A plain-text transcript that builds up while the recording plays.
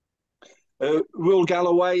Will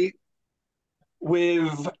Galloway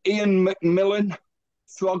with Iain McMillan,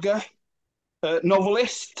 Frogger,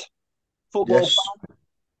 novelist, football Yes.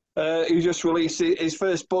 fan. He just released his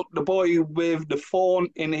first book, The Boy with the Thorn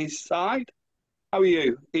in His Side. How are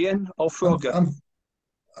you, Iain or Frogger? I'm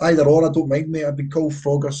either or. I don't mind, mate. I've been called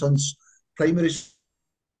Frogger since primary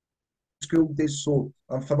school days, so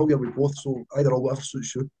I'm familiar with both. So either or, whatever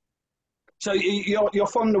suits you. So you're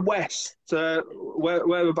from the west.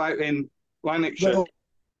 Where about in Lanarkshire?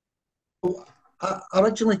 Well, I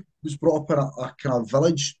originally was brought up in a kind of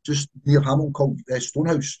village just near Hamilton called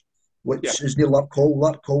Stonehouse, Yeah. which is near Larkhall.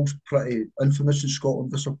 Larkhall's pretty infamous in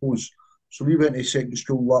Scotland, I suppose. So we went to secondary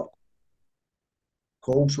school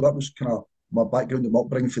Larkhall, so that was kind of my background and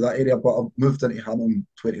upbringing for that area. But I moved into Hamilton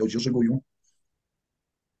 20 odd years ago, you know.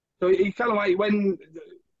 So you kind of like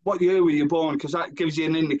what year were you born? Because that gives you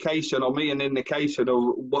an indication, or me an indication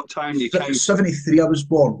of what time you came from. 73, I was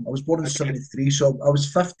born. I was born in Okay. 73, so I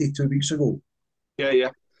was 50 2 weeks ago. Yeah, yeah.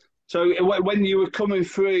 So when you were coming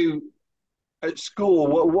through at school,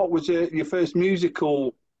 what was your first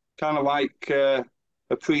musical kind of like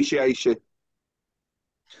appreciation?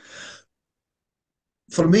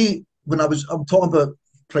 For me, I'm talking about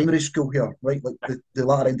primary school here, right? Like the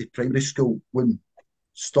latter end of primary school, when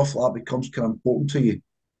stuff like that becomes kind of important to you.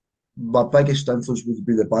 My biggest influence would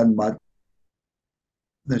be the band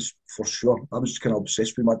Madness, for sure. I was kind of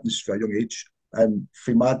obsessed with Madness for a young age. And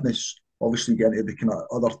for Madness, obviously getting into the kind of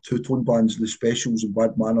other two-tone bands, the Specials and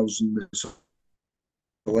Bad Manners and the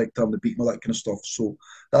Selector and the Beat and all that kind of stuff. So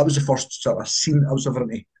that was the first sort of scene I was ever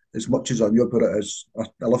into, as much as I knew about it as a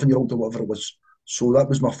 11-year-old or whatever it was. So that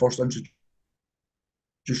was my first introduction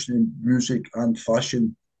in music and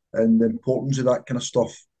fashion and the importance of that kind of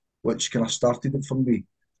stuff, which kind of started it for me.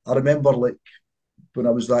 I remember like when I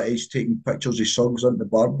was that age taking pictures of Suggs into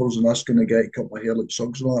barbers and asking the guy to cut my hair like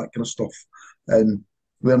Suggs and all that kind of stuff. And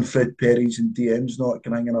wearing Fred Perry's and DMs and all that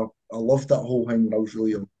kind of thing. And I loved that whole thing when I was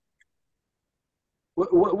really young.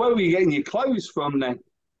 Where were you getting your clothes from then?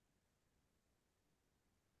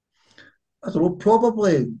 I don't know,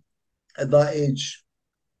 probably at that age,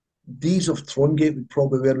 D's of Trongate would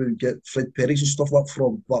probably where we would get Fred Perry's and stuff like that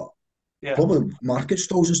from, but Yeah, probably market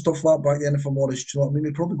stalls and stuff like that back then, if I'm honest. You know what I mean?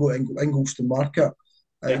 We'd probably go to Ingolston Market,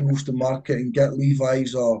 yeah, and get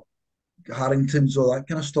Levi's or Harrington's or that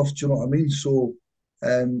kind of stuff. Do you know what I mean? So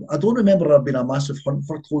I don't remember there being a massive hunt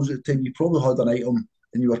for clothes at the time. You probably had an item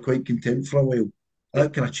and you were quite content for a while. yeah,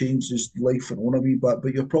 That kind of changed as life went on a wee bit,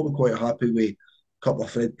 but you're probably quite happy with a couple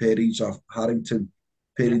of Fred Perry's or Harrington,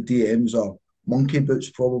 pair yeah, of DMs or monkey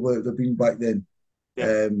boots probably would have been back then.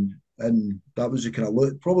 yeah, And that was the kind of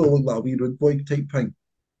look, probably looked like a wee rude boy type thing.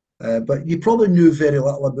 But you probably knew very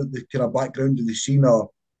little about the kind of background of the scene or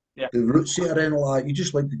yeah. the roots of it or anything like that. You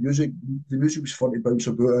just liked the music. The music was fun to bounce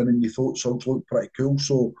about in, and you thought songs looked pretty cool.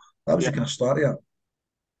 So that was Yeah. the kind of start of it.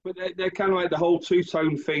 But they're kind of like the whole two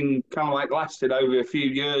tone thing kind of like lasted over a few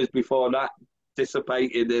years before that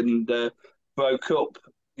dissipated and broke up.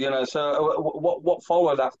 So what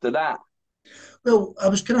followed after that? Well, I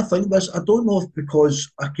was kind of thinking this. I don't know if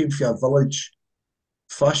because I came from a village,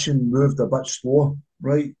 fashion moved a bit slower,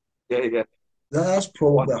 right? Yeah, yeah, That's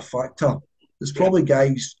probably a factor. There's yeah, probably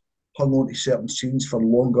guys hung on to certain scenes for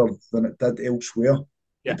longer than it did elsewhere.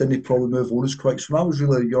 yeah, It didn't probably move on as quick. So when I was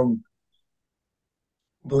really young,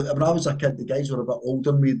 but when I was a kid, the guys were a bit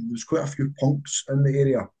older than me. There was quite a few punks in the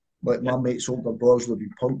area. Like yeah, my mates' older brothers would be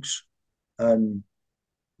punks, and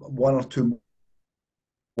one or two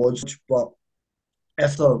was. But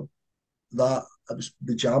after that, it was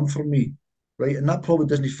the jam for me, right? And that probably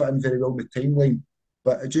doesn't fit in very well with the timeline.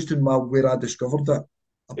 But it just in my where I discovered it,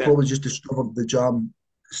 I yeah, probably just discovered the jam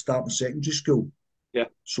starting secondary school. yeah,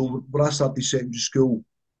 So when I started secondary school,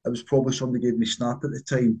 it was probably somebody gave me Snap at the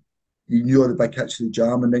time. You knew all the big hits of the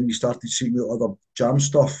jam, and then you started seeing the other jam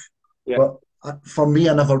stuff. yeah, But for me,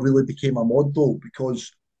 I never really became a mod though,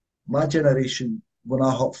 because my generation, when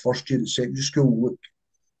I hit first year at secondary school, look,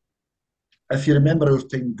 if you remember our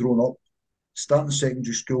time growing up, starting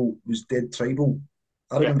secondary school was dead tribal.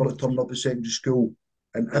 I yeah, remember it turning up at secondary school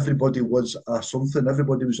and everybody was a something.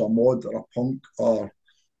 Everybody was a mod or a punk, or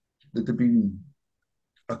there'd have been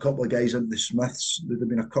a couple of guys in the Smiths, there'd have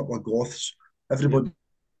been a couple of goths. yeah, Everybody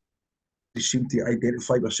seemed to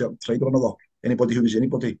identify with a certain tribe or another, anybody who was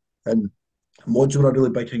anybody. And mods were a really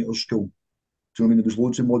big thing at our school. Do you know what I mean? There was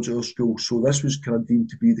loads of mods at our school. So this was kind of deemed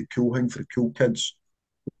to be the cool thing for the cool kids.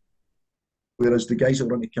 Whereas the guys that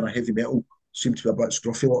were into kind of heavy metal seemed to be a bit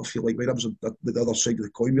scruffy. I feel like, right, that was the other side of the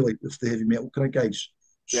coin, really, with the heavy metal kind of guys.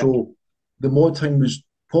 yeah, So the mod thing was,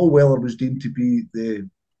 Paul Weller was deemed to be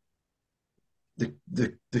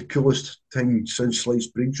the coolest thing since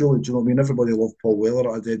sliced bread, really. Do you know what I mean? Everybody loved Paul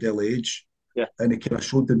Weller at a dead early age, yeah, and it kind of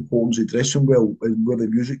showed the importance of dressing well and where the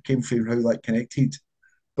music came from, how that connected.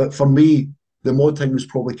 But for me, the mod thing was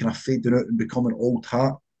probably kind of fading out and becoming old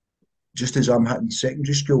hat just as I'm hitting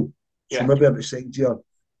secondary school. So yeah, maybe about second year,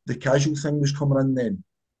 the casual thing was coming in then.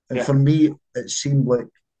 And yeah, for me, it seemed like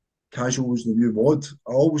casual was the new mod.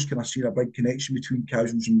 I always kind of seen a big connection between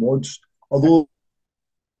casuals and mods. Although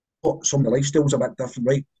some of the lifestyles are a bit different,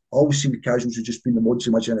 right? I always seen the casuals as just being the mods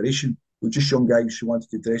of my generation. We're just young guys who wanted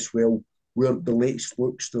to dress well, wear the latest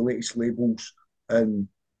looks, the latest labels, and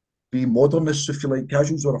be modernists, if you like.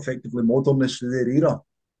 Casuals are effectively modernists of their era.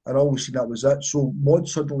 And I always seen that was it. So mod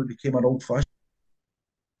suddenly became an old fashioned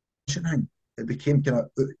thing. It became kind of,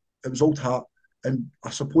 it was old hat. And I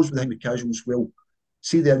suppose with the thing with casuals, well,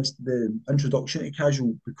 see the introduction to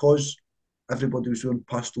casual, because everybody was wearing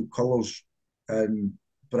pastel colours and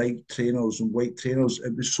bright trainers and white trainers,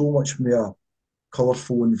 it was so much more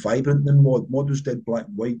colourful and vibrant than mod. Mod was dead black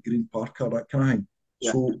and white, green Parker, that kind of thing.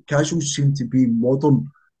 yeah. So casuals seem to be modern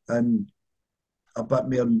and a bit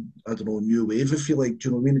more, I don't know, new wave, if you like. Do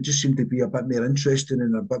you know what I mean? It just seemed to be a bit more interesting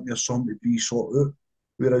and a bit more something to be sought out,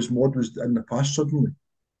 whereas mod was in the past suddenly.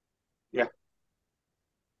 Yeah,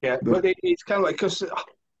 yeah, But but it's kind of like because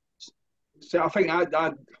so I think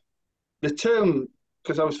the term,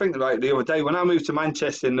 because I was thinking about it the other day when I moved to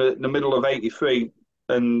Manchester in the middle of '83,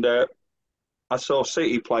 and I saw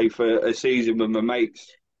City play for a season with my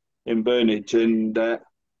mates in Burnage, and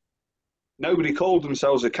nobody called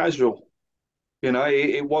themselves a casual. You know,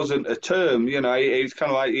 it wasn't a term. You know, it's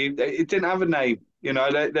kind of like it didn't have a name. You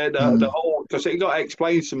know, the mm, whole, because it got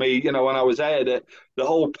explained to me. You know, when I was there, that the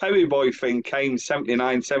whole Perry Boy thing came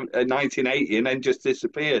 1980, and then just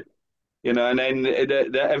disappeared. You know, and then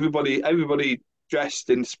everybody dressed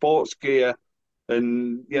in sports gear,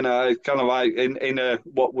 and you know, kind of like in a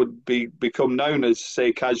what would be become known as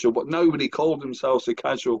say casual, but nobody called themselves a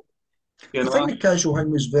casual. You I think know, the casual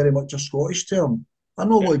thing was very much a Scottish term. I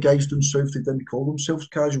know a yeah, lot of guys down south that didn't call themselves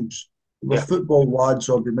casuals. They were yeah, football lads,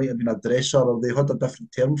 or they might have been a dresser, or they had a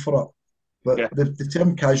different term for it. But yeah, the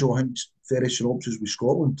term casual, I think, is very synopsis with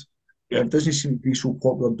Scotland. yeah, It doesn't seem to be so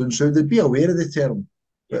popular down south. They'd be aware of the term,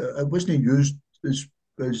 yeah, but it wasn't used as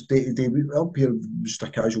day to day. Up here, just a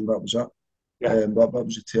casual, that was it. yeah, That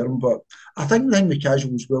was the term. But I think the thing with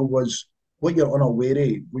casual as well was what you're unaware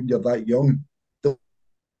of when you're that young.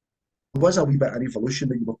 There was a wee bit of evolution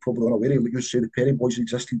that you were probably unaware of. Like you say, the Perry Boys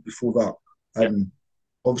existed before that. yeah, And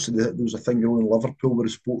obviously, there was a thing going on in Liverpool where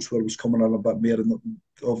the sportswear was coming in a bit more. And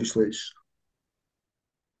obviously,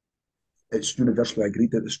 it's universally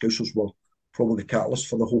agreed that the Scousers were probably the catalyst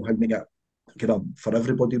for the whole thing to get kind of for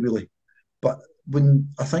everybody, really. But when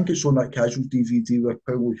I think it's on that Casuals DVD where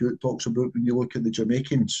Paulo Hewitt talks about when you look at the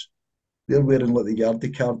Jamaicans, they're wearing like the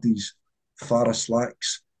Yardie Cardies, Farah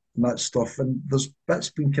slacks, and that stuff. And there's bits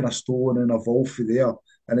been kind of stolen and evolved for there,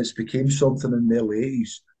 and it's became something in the early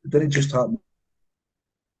 80s. It didn't just happen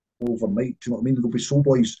overnight. Do you know what I mean? There'll be soul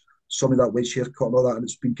boys, some of that wedge haircut and all that, and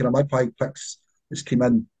it's been kind of magpie picks. It's came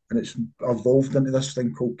in and it's evolved into this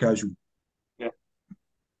thing called casual. yeah,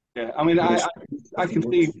 yeah. I mean, Whereas I different can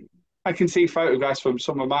words. see photographs from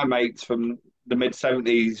some of my mates from the mid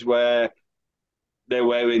 '70s where they're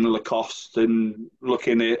wearing Lacoste and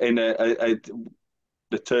looking in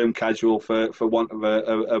the term casual for want of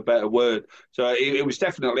a better word. So it was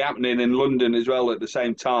definitely happening in London as well at the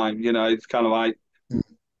same time. You know, it's kind of like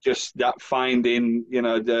just that finding, you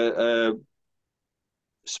know, the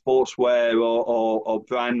sportswear or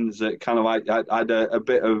brands that kind of like had a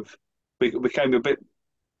bit of became a bit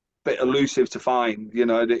elusive to find. You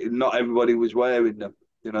know, not everybody was wearing them.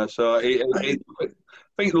 You know, so I, I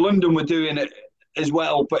think London were doing it as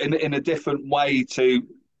well, but in a different way to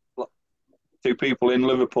people in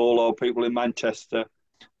Liverpool or people in Manchester.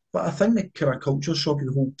 but I think the kind of culture shock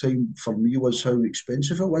the whole time for me was how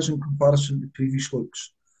expensive it was in comparison to previous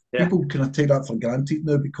looks. Yeah, People kind of take that for granted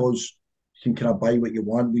now because you can kind of buy what you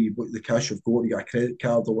want with the cash you've got, you got a credit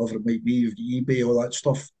card or whatever it might be, you've got eBay, all that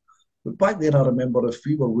stuff. But back then, I remember if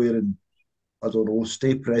we were wearing, I don't know,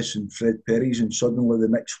 Stay Press and Fred Perry's, and suddenly the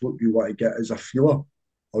next look you want to get is a feeler,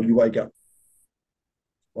 or you want to get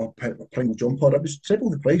a Pringle jumper, it was triple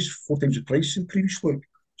the price, four times the price in previous look.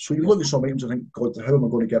 So you look at some items and think, God, how am I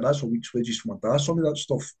going to get that? That's a week's wages for my dad, some of that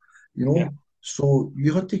stuff, you yeah, know? So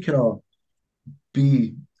you had to kind of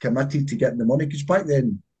be committed to getting the money because back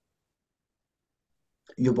then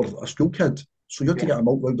you were a school kid. So you had to yeah, get a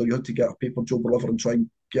milk round or you had to get a paper job or whatever and try and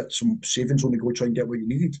get some savings on the go, try and get what you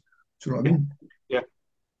needed. Do you know what I yeah, mean? yeah.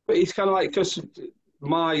 But it's kind of like because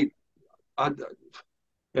my I,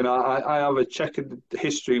 You know, I have a checkered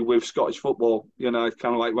history with Scottish football. You know,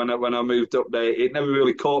 kind of like when I moved up there, it never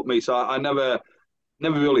really caught me, so I never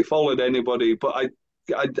really followed anybody. But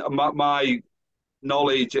my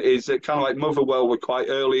knowledge is that kind of like Motherwell were quite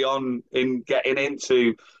early on in getting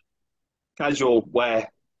into casual wear.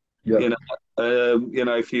 Yeah, You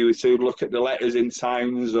know, if you were to look at the letters in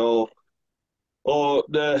Times or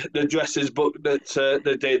the dresses book that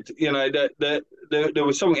they did, you know, that there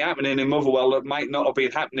was something happening in Motherwell that might not have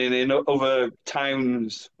been happening in other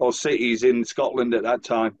towns or cities in Scotland at that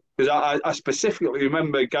time. Because I specifically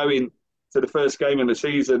remember going to the first game of the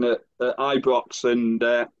season at Ibrox, and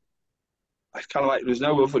I kind of like there's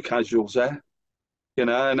no other casuals there, you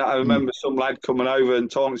know. And I mm, remember some lad coming over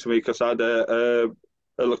and talking to me because I had a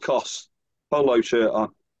Lacoste polo shirt on,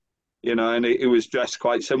 you know, and it was dressed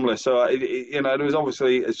quite similar. So, you know, there was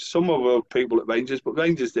obviously some other people at Rangers, but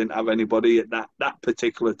Rangers didn't have anybody at that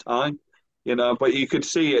particular time, you know. But you could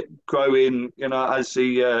see it growing, you know, as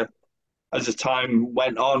the time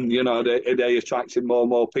went on. You know, they attracted more and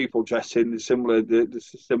more people dressed in the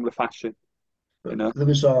similar fashion, you but know. there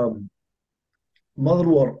was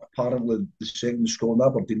Motherwell apparently the second in Scotland.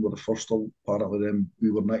 Aberdeen were the first. Apparently, then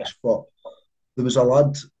we were next. But there was a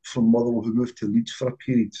lad from Motherwell who moved to Leeds for a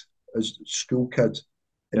period as a school kid,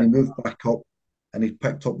 and Yeah, he moved back up, and he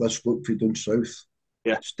picked up this look for down south.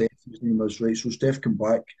 yeah, Steph, his name is, right. So Steph came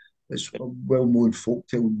back. It's a well-known folk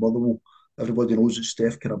tale in Motherwell. Everybody knows that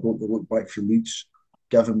Steph kind of brought the look back for Leeds,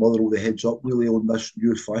 giving Motherwell the heads up really on this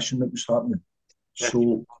new fashion that was happening. yeah,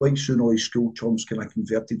 So quite soon all his school chums kind of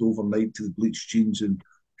converted overnight to the bleached jeans and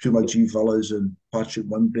Puma G Villas and Patrick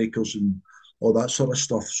windbreakers and all that sort of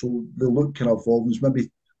stuff. So the look kind of evolved. There's maybe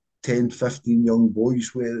 10, 15 young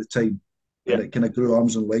boys with at the time, yeah, and it kind of grew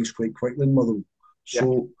arms and legs quite quickly in Motherwell. yeah,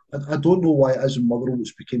 So I don't know why it is in Motherwell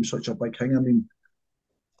it's became such a big thing. I mean,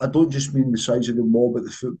 I don't just mean the size of the mob at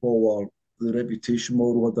the football or the reputation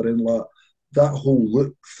Motherwell had or anything like that. That whole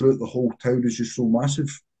look throughout the whole town is just so massive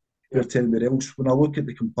yeah, compared to anywhere else. When I look at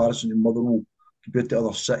the comparison in Motherwell compared to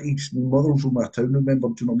other cities, I mean, Motherwell's only a town, remember?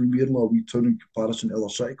 Do you know what I mean? We're only a wee town in comparison to other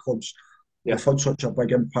city clubs. yeah, They've had such a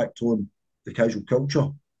big impact on the casual culture.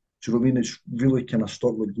 Do you know what I mean? It's really kind of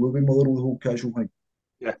stuck with glue with Motherwell, the whole casual thing.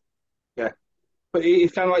 yeah, yeah. But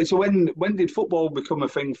it's kind of like, so when did football become a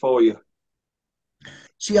thing for you?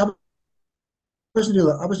 See, I wasn't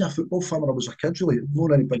a football fan when I was a kid, really.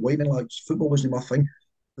 Not any big lightning, like football wasn't my thing.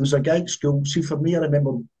 There was a guy at school. See, for me, I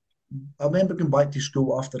remember going back to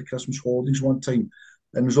school after the Christmas holidays one time, and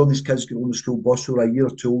there was all these kids getting on the school bus who were a year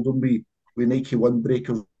or two older than me, with Nike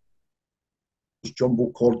windbreakers,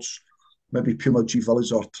 jumbo cords, maybe Puma G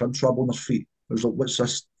Villas or trim swab on their feet. It was like, what's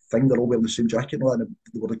this thing? They're all wearing the same jacket and all that, and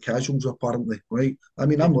they were the casuals apparently, right? I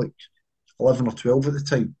mean, Yeah, I'm like 11 or 12 at the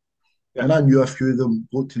time, yeah, and I knew a few of them,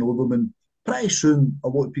 got to know them, and pretty soon a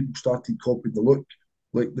lot of people started copying the look,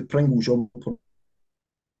 like the Pringle jumper,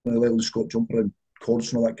 the Leyland Scott jumper, and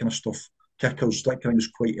cords and all that kind of stuff. Kickers, that kind of was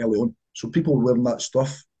quite early on. So people were wearing that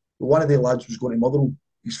stuff. But one of the lads was going to Motherwell.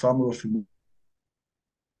 His family was from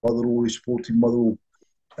Motherwell, he supported Motherwell.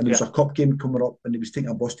 And there yeah, was a cup game coming up, and he was taking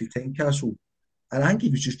a bus to Tynecastle. And I think he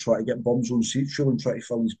was just trying to get bums on seats, and trying to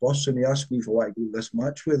fill his bus. And he asked me if I wanted to go to this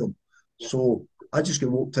match with him. yeah, So I just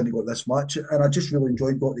got roped in and got this match. And I just really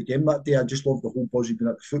enjoyed going to the game that day. I just loved the whole buzz of being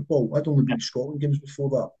at the football. I'd only been to Scotland games before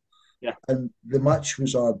that. yeah, And the match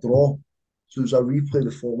was a draw. So there was a replay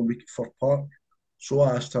the following week at Fir Park. So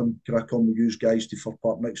I asked him, can I come with you guys to Fir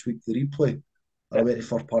Park next week for the replay? And I yeah, went to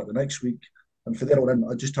Fir Park the next week. And for there on in,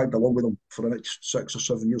 I just tagged along with him for the next 6 or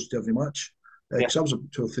 7 years to every match. yeah, Because I was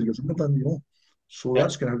about 2 or 3 years older than, you know. So yeah,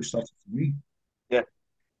 that's kind of how it started for me. yeah.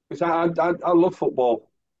 Because I love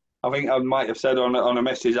football. I think I might have said on a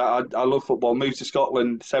message, I love football. Moved to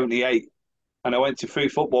Scotland '78, and I went to 3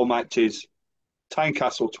 football matches,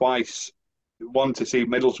 Tynecastle twice, one to see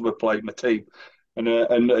Middlesbrough play my team, and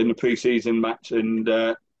in the pre-season match, and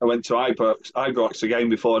I went to Ibrox again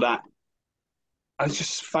before that. I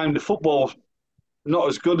just found the football not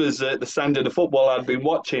as good as the standard of football I'd been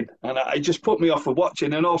watching, and it just put me off of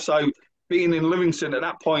watching. And also being in Livingston at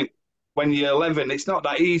that point when you're 11, it's not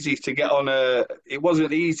that easy to get on a. It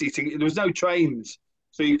wasn't easy to. There was no trains,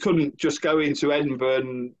 so you couldn't just go into Edinburgh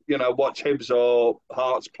and watch Hibs or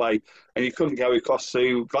Hearts play, and you couldn't go across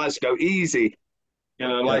to Glasgow easy, Yeah.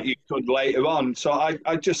 like you could later on. So I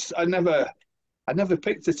never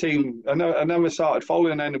picked a team. I never started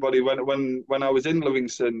following anybody when I was in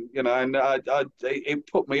Livingston, and it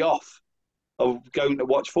put me off of going to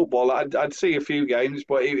watch football. I'd see a few games,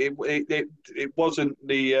 but it wasn't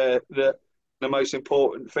the most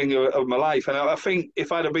important thing of my life. And I think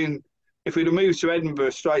if we'd have moved to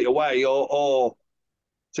Edinburgh straight away, or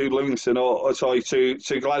to Livingston or sorry to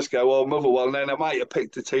Glasgow or Motherwell, and then I might have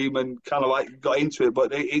picked a team and kind of like got into it.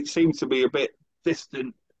 But it seems to be a bit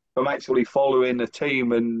distant from actually following a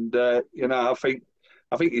team. And I think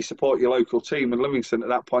you support your local team, and Livingston at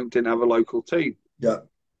that point didn't have a local team. Yeah.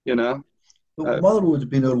 You know, But uh, Motherwell would have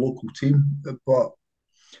been our local team, but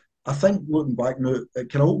I think looking back now, it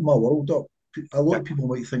kind of opened my world up. A lot yeah, of people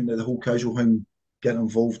might think that the whole casual thing, getting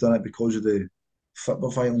involved in it because of the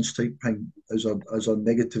football violence type thing, is a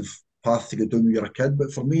negative path to go down when you're a kid.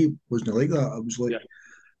 But for me, it wasn't like that. It was like yeah,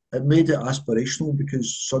 it made it aspirational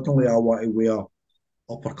because suddenly I want to wear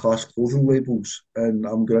upper class clothing labels and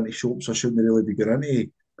I'm going into shops I shouldn't really be going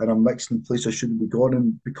into and I'm mixing places I shouldn't be going.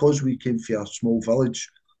 And because we came from a small village,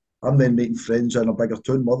 I'm then making friends in a bigger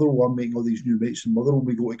town, Motherwell. I'm making all these new mates in Motherwell.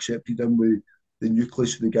 We got accepted in with the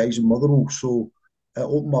nucleus of the guys in Motherwell. So it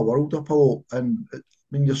opened my world up a lot. And I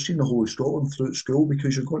mean, you're seeing the whole of Scotland through school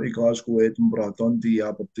because you're going to Glasgow, Edinburgh, Dundee,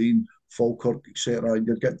 Aberdeen, Falkirk, etc. And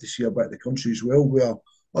you're getting to see a bit of the country as well, where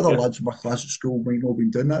other yeah, lads in my class at school might not have been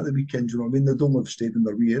doing that at the weekend, you know what I mean? They don't have stayed in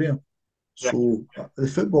their wee area. yeah, So the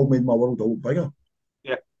football made my world a lot bigger.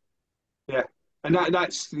 yeah, yeah. And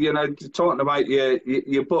that's talking about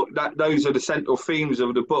your book. That those are the central themes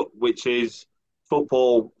of the book, which is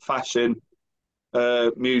football, fashion,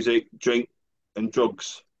 music, drink, and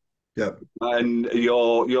drugs, Yeah. and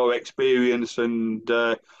your experience and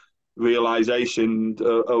realization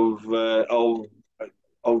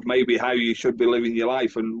of maybe how you should be living your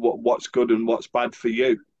life and what's good and what's bad for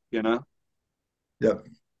you. You know. Yeah.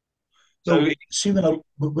 So Well, see,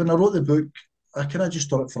 when I wrote the book, I kind of just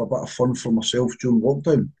done it for a bit of fun for myself during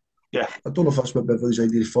lockdown. yeah, I don't know if that's what Beverly's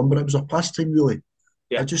idea of fun, but it was a pastime really.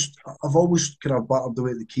 yeah, I've always kind of battered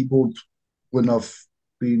away at the keyboard when I've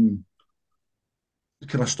been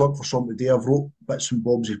kind of stuck for something to do. I've wrote bits and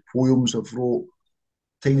bobs of poems, I've wrote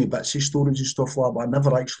tiny bits of stories and stuff like that, but I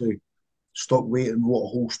never actually stuck with it and wrote a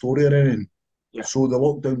whole story or anything. yeah, So the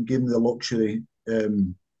lockdown gave me the luxury of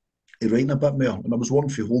writing a bit more. And I was working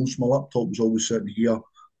from home, so my laptop was always sitting here.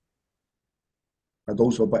 I'd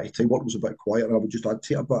also a bit of time, work was a bit quieter, and I would just add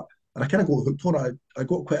to it a bit. And I kind of got hooked on it. I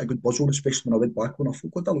got quite a good buzz on it, especially when I went back when I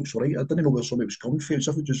thought, God, that looks right. I didn't know where something was coming from. As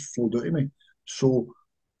if it just flowed out of me. So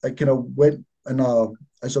it kind of went, and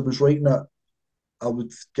as I was writing it, I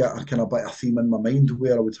would get a kind of bit of theme in my mind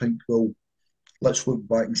where I would think, well, let's look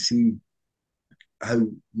back and see how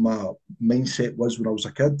my mindset was when I was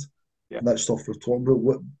a kid. yeah, And that stuff we're talking about,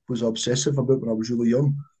 what was I obsessive about when I was really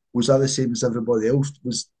young? Was I the same as everybody else?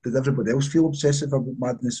 Did everybody else feel obsessive about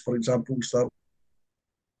madness, for example? We start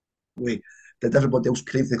with, did everybody else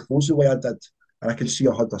crave the clothes the way I did? And I can see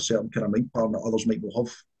I had a certain kind of mind pattern that others might not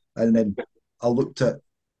have. And then I looked at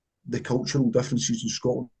the cultural differences in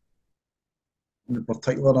Scotland in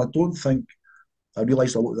particular, and I don't think I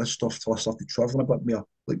realised a lot of this stuff till I started travelling a bit more.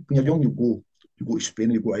 Like when you're young, you go to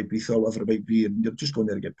Spain, you go to Ibiza, or whatever it might be, and you're just going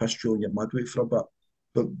there to get pissed, and get mad with it for a bit.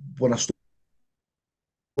 But when I stopped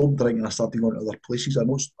drinking, I started going to other places. I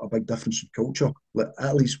noticed a big difference in culture. Like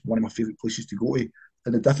Italy's one of my favourite places to go to,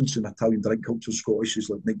 and the difference in Italian drink culture and Scottish is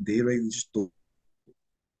like night and day, right? They just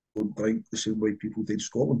don't drink the same way people do in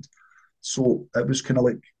Scotland. So it was kind of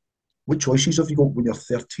like, what choices have you got when you're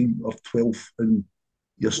 13 or 12 and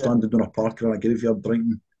you're yeah, standing on a park in a graveyard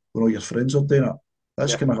drinking when all your friends are doing it?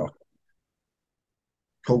 That's yeah, kind of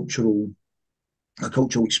cultural a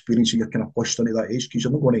cultural experience and you're kind of pushed into that age because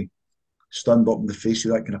you're not going to stand up in the face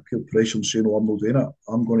of that kind of peer pressure and say, no, I'm not doing it.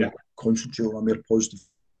 I'm going yeah, to concentrate on a more positive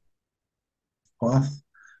path.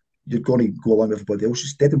 You're going to go along with everybody else.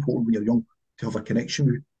 It's dead important when you're young to have a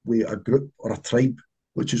connection with a group or a tribe,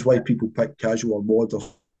 which is why yeah, people pick casual or mod or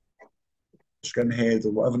skinhead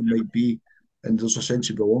or whatever it might be. And there's a sense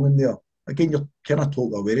of belonging there. Again, you're kind of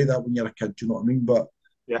totally aware of that when you're a kid, do you know what I mean? But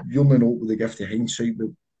yeah, you only know with the gift of hindsight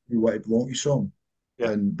that you want to belong to some.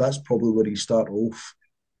 yeah, And that's probably where you start off.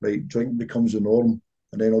 Right, drinking becomes the norm.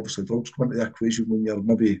 And then obviously drugs come into the equation when you're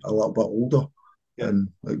maybe a little bit older. yeah, And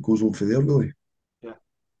it goes on for there, really. yeah.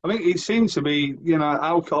 I think it seems to be,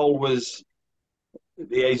 alcohol was at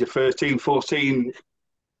the age of 13, 14,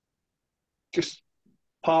 just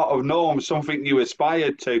part of norm, something you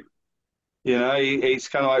aspired to. It's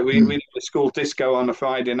kind of like we Mm. did a school disco on a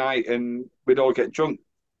Friday night and we'd all get drunk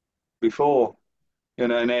before,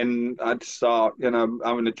 and then I'd start,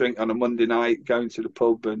 having a drink on a Monday night, going to the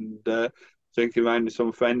pub and drinking around to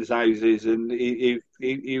some friends' houses. And you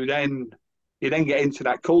then get into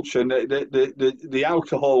that culture. And the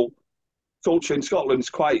alcohol culture in Scotland's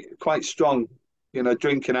quite strong.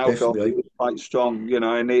 Drinking alcohol Definitely right. is quite strong,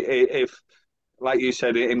 and if like you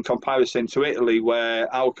said, in comparison to Italy,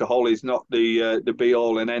 where alcohol is not the be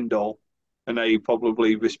all and end all, and they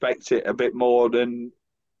probably respect it a bit more than.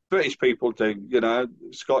 British people do,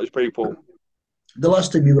 Scottish people. The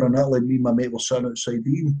last time we were in Italy, me and my mate were sitting outside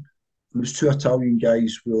eating, and there was two Italian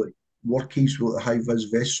guys with like workies with like, high vis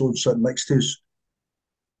vests on sitting next to us.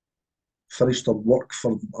 Finished their work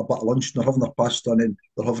for a bit of lunch, and they're having their pasta, and then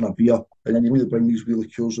they're having a beer, and then they bring these wee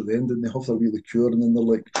liqueurs at the end, and they have their wee liqueur, and then they're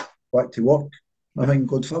like back to work. I think,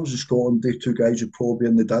 God, if I was in Scotland, they two guys would probably be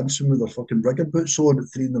in the dancing with their fucking rigging boots on at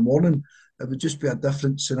 3 in the morning. It would just be a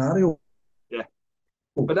different scenario. Yeah,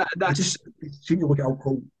 but They that's just seem to look at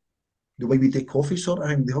alcohol the way we take coffee, sort of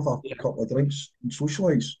thing. They have a yeah. couple of drinks and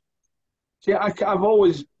socialise. See, I've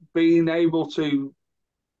always been able to,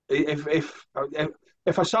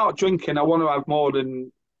 if I start drinking, I want to have more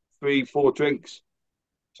than 3, 4 drinks.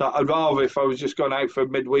 So I'd rather, if I was just going out for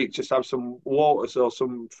midweek, just have some waters or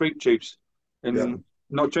some fruit juice, Yeah. and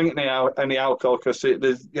not drinking any alcohol, because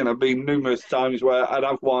there's been numerous times where I'd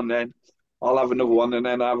have one, then I'll have another one, and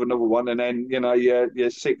then I have another one, and then you're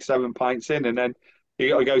 6, 7 pints in, and then you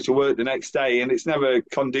got to go to work the next day, and it's never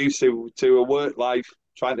conducive to a work life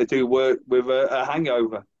trying to do work with a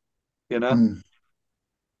hangover, Mm.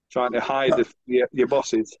 trying to hide But your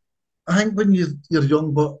bosses. I think when you're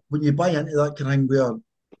young, but when you buy into that kind of thing where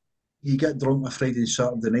you get drunk on a Friday and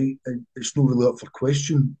Saturday night, and it's not really up for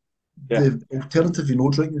question. Yeah, The alternative,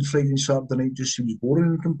 drinking Friday and Saturday night just seems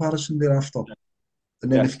boring in comparison thereafter.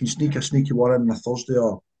 And then yeah, if you can sneak a sneaky one in on a Thursday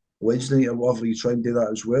or Wednesday night or whatever, you try and do that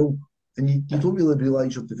as well. And you don't really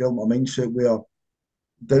realise you're developing a mindset where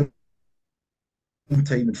downtime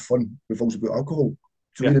and fun revolves about alcohol.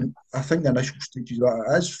 So yeah, I think the initial stages of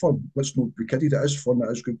that it is fun. Let's not be kidded, it is fun,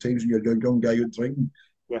 it is good times when you're a young guy out drinking.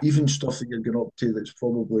 yeah, Even stuff that you're going up to that's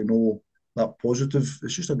probably no that positive.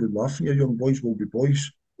 It's just a good laugh and your young boys will be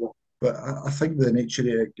boys. yeah. But I think the nature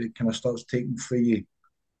of it kind of starts taking for you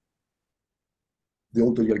the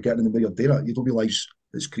older you're getting and the more you're doing it, you don't realise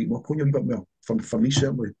it's creeping up on you a bit more. For me,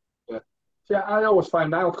 certainly. Yeah. Yeah, I always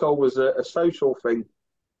found alcohol was a social thing.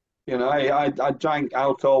 I drank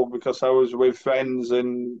alcohol because I was with friends,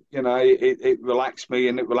 and it relaxed me,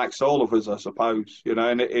 and it relaxed all of us, I suppose. And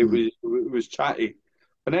Mm. it was chatty.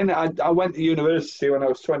 But then I went to university when I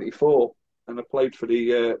was 24, and I played for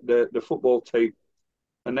the football team,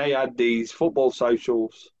 and they had these football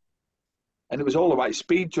socials, and it was all about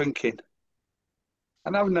speed drinking.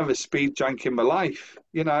 And I've never speed drank in my life,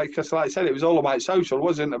 because like I said, it was all about social. It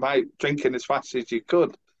wasn't about drinking as fast as you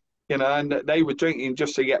could, and they were drinking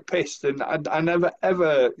just to get pissed. And I never,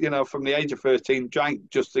 ever, from the age of 13, drank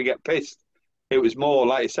just to get pissed. It was more,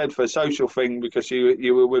 like I said, for a social thing, because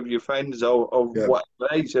you were with your friends or Yeah. whatever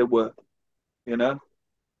age they were, you know?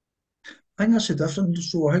 I think that's the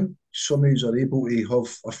difference. So I think some of us are able to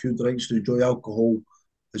have a few drinks to enjoy alcohol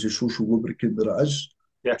as a social lubricant that it is.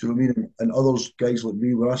 Yeah, Do you know what I mean? And others, guys like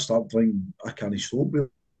me, when I start drinking, I can't stop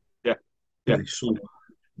yeah, yeah, really. So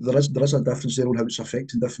there is a difference there on how it's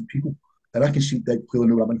affecting different people. And I can see dead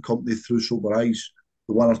clearly when I'm in company through sober eyes,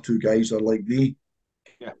 the one or two guys are like they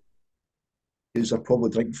yeah, is are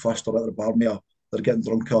probably drinking faster at the bar now, they're getting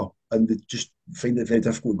drunker, and they just find it very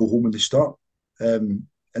difficult to go home when they start. And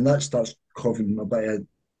that starts causing a bit of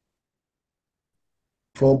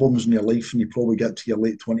problems in your life, and you probably get to your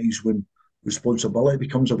late 20s when responsibility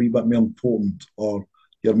becomes a wee bit more important, or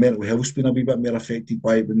your mental health's been a wee bit more affected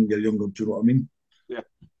by it when you're younger. Do you know what I mean? yeah,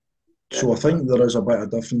 yeah, So I think there is a bit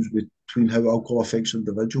of difference between how alcohol affects an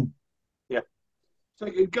individual. yeah. So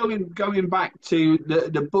going back to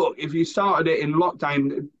the book, if you started it in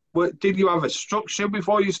lockdown, did you have a structure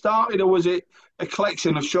before you started, or was it a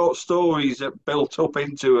collection of short stories that built up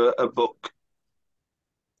into a book?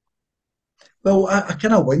 Well, I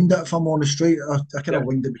kind of winged it, if I'm honest, right? I kind Yeah, of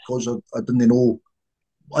winged it because I didn't know.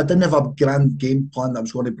 I didn't have a grand game plan that I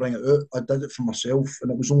was going to bring it out. I did it for myself,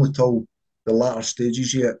 and it was only till the latter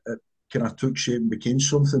stages yet it kind of took shape and became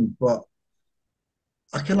something. But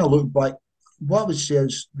I kind of look back. What I would say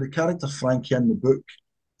is the character Frankie in the book,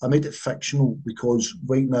 I made it fictional because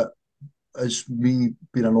writing it as me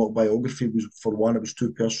being an autobiography was, for one, it was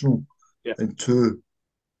too personal, yeah, and two,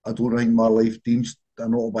 I don't think my life needs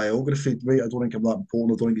an autobiography, right? I don't think I'm that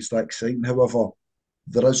important. I don't think it's that exciting. However,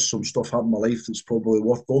 there is some stuff happening in my life that's probably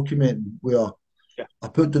worth documenting where yeah, I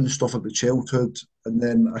put down the stuff about childhood and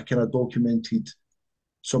then I kind of documented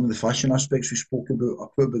some of the fashion aspects we spoke about. I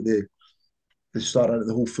put about the start of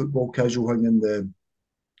the whole football casual thing and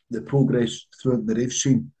the progress throughout the rave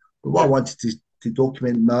scene. But what I yeah, wanted to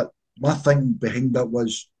document in that, my thinking behind that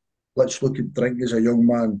was let's look at drink as a young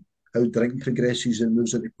man, how drinking progresses and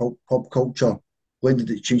moves into pop culture. When did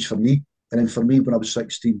it change for me? And then for me, when I was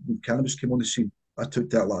 16, when cannabis came on the scene, I took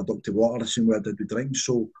that like a duck to water, the same way I did with drinking.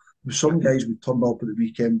 So with yeah, some guys would turn up at the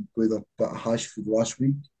weekend with a bit of hash for the last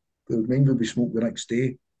week, but mine would be smoked the next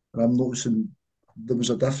day. And I'm noticing there was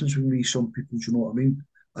a difference with me, some people, do you know what I mean?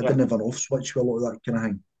 I yeah, didn't have an off switch with a lot of that kind of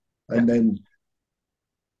thing. yeah, And then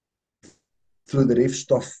through the rave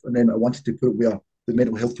stuff, and then I wanted to put it where the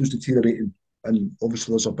mental health was deteriorating. And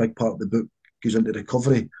obviously, there's a big part of the book goes into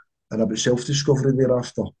recovery and about self discovery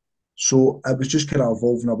thereafter. So it was just kind of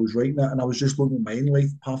evolving. I was writing it, and I was just looking at my own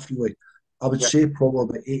life path. Really, I would yeah, say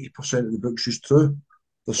probably about 80% of the book's just true.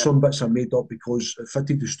 There's yeah, some bits I made up because it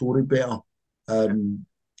fitted the story better. yeah,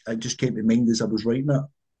 It just came to mind as I was writing it.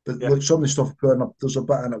 But yeah, like some of the stuff I put in, there's a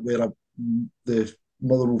bit in it where the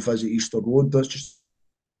mother will visit Easter Road. That's just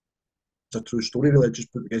a true story, really. I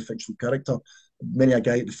just put the guy's fictional character. Many a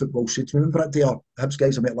guy at the football said to me, remember that day, Hibs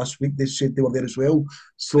guys I met last week, they said they were there as well.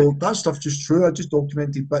 So that stuff's just true. I just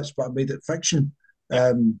documented bits, but I made it fiction. yeah,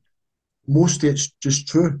 Um, Mostly it's just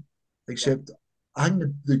true, yeah, except I think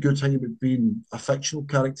the good thing about being a fictional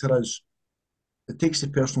character is it takes the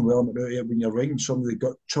personal element out of it when you're writing some of the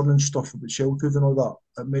gut churning stuff about childhood and all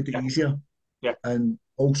that. It made it yeah, easier. yeah, And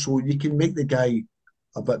also, you can make the guy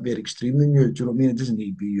a bit more extreme than you. Do you know what I mean? It doesn't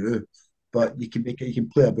need to be you, yeah, but you can make it. You can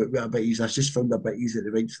play a bit with it a bit easier. I just found it a bit easier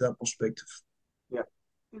to write to that perspective. yeah.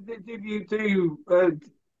 Did you do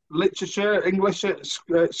literature, English at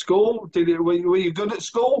school? Were you good at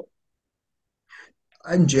school?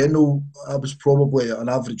 In general, I was probably an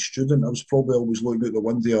average student. I was probably always looking out the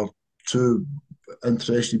window or too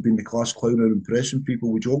interested being the class clown or impressing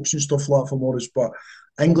people with jokes and stuff like that, for honest. But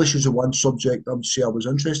Yeah, English is the one subject I would say I was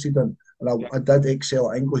interested in, and yeah, I did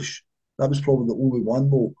excel at English. That was probably the only one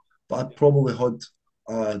though. But I probably had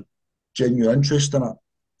a genuine interest in it.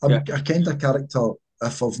 I'm yeah, a kind of character.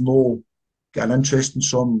 If I've no got an interest in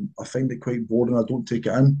some, I find it quite boring. I don't take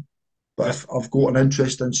it in. But yeah, if I've got an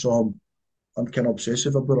interest in some, I'm kind of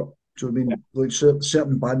obsessive about it. So I yeah, mean, like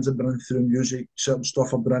certain bands I've been in through music, certain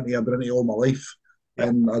stuff I've been into all my life, yeah,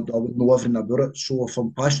 and I would know everything about it. So if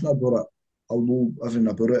I'm passionate about it, I'll know everything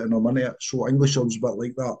about it, and I'm into it. So English sounds a bit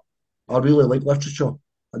like that. I yeah, really like literature.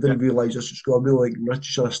 I yeah, didn't realise this at school. I really like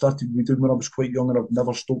literature. I started reading when I was quite young, and I've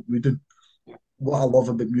never stopped reading. yeah, What I love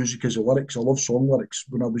about music is the lyrics. I love song lyrics.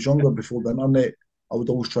 When I was yeah, younger, before the internet, I would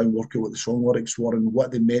always try and work out what the song lyrics were and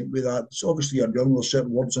what they meant with that. So obviously, you're young. There's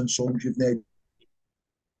certain words in songs you've never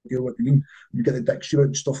idea what they mean. You get the dictionary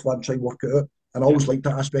and stuff like that, try and work it out. And I yeah. always like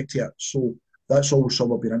that aspect of it. So that's always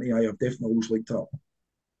something I've been into. I've definitely always liked that.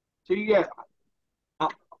 So yeah, I,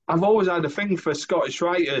 I've always had a thing for Scottish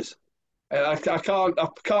writers. I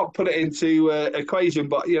can't put it into equation,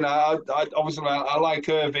 but I obviously I like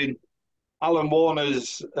Irving. Alan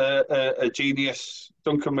Warner's a genius.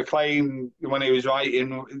 Duncan MacLean, when he was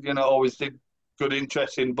writing, always did good,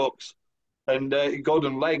 interesting books. And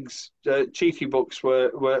Golden Legs, cheeky books were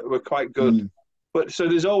quite good. Mm. But so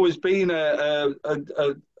there's always been a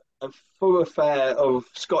full affair of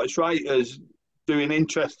Scottish writers doing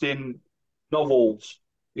interesting novels.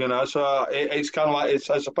 So it's kind of like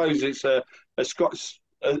I suppose it's a Scots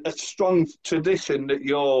a strong tradition that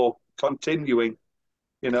you're continuing.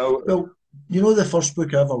 You know, Well, you know, the first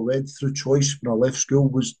book I ever read through choice when I left school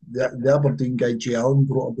was yeah, the Aberdeen guy, J. Allen,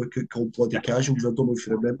 wrote a book called Bloody yeah, Casuals. I don't know if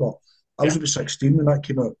you remember. I yeah, was about 16 when that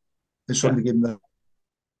came out, and yeah, somebody gave me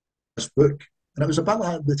this book. And it was a bit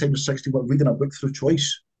like at the time of 16, like reading a book through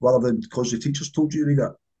choice rather than because the teachers told you to read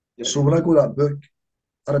it. yeah, So yeah, when I got that book,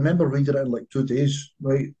 I remember reading it in like 2 days,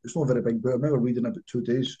 right? It's not a very big book. I remember reading it in about 2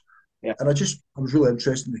 days. yeah, And I was really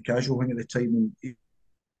interested in the casual thing at the time. And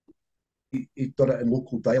he'd done it in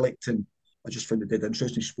local dialect. And I just found it dead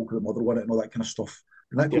interesting. He spoke of the mother on it and all that kind of stuff.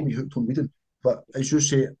 And that yeah, got me hooked on reading. But as you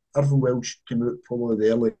say, Irving Welsh came out probably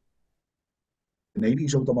the early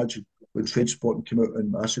 90s, I would imagine, when Trainspotting came out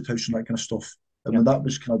and Acid House and that kind of stuff. And yeah, when that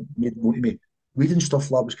was kind of made known to me, reading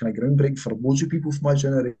stuff like that was kind of groundbreaking for loads of people from my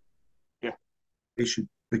generation yeah,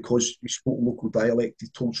 because he spoke local dialect, he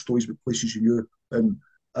told stories about places he knew. And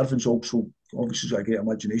Irving's also obviously got a great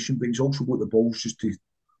imagination, but he's also got the balls just to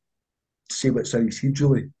say what's in his head,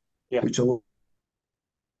 really, yeah, which a lot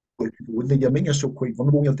of people wouldn't. You're making yourself quite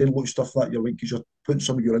vulnerable. You're doing a lot of stuff like you're right because you're putting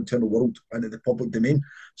some of your internal world into the public domain.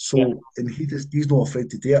 yeah, So, and he's not afraid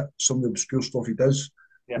to do it. Some of the obscure stuff he does,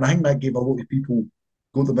 yeah, and I think that gave a lot of people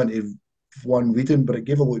got them into one reading, but it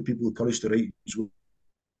gave a lot of people the courage to write as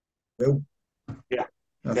well. yeah,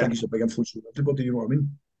 And I yeah. think he's a big influence on everybody. You know what I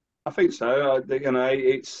mean? I think so.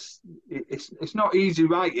 It's not easy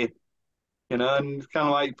writing. And kind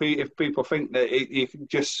of like if people think that you can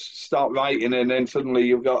just start writing and then suddenly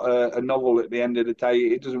you've got a novel at the end of the day,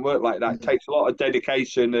 it doesn't work like that. It Mm. takes a lot of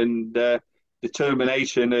dedication and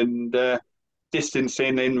determination and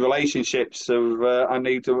distancing in relationships. Of I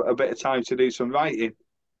need a bit of time to do some writing.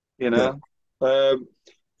 You Yeah. know,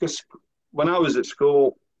 because when I was at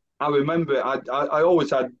school, I remember I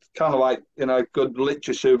always had kind of like, good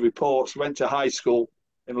literature reports. Went to high school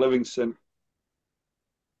in Livingston,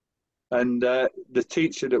 and the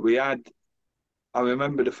teacher that we had, I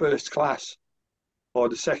remember the first class or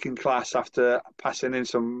the second class after passing in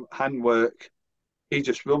some handwork, he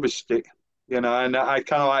just rubbished it, and I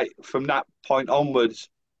kind of like from that point onwards,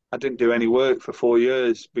 I didn't do any work for 4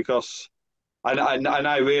 years because and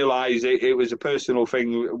I realised it was a personal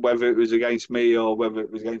thing, whether it was against me or whether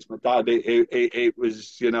it was against my dad. It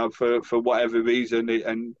was, for whatever reason.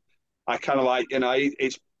 And I kind of like,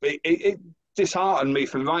 it disheartened me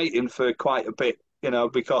from writing for quite a bit,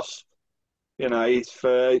 because, it's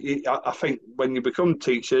for, I think when you become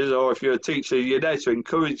teachers or if you're a teacher, you're there to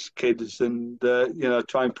encourage kids and,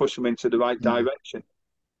 try and push them into the right Mm. direction.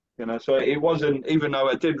 So it wasn't, even though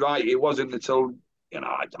I did write, it wasn't until,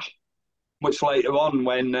 much later on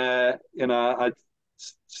when I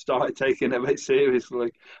started taking it a bit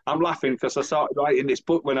seriously. I'm laughing because I started writing this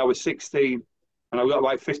book when I was 16, and I've got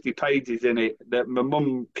like 50 pages in it that my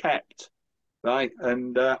mum kept, right?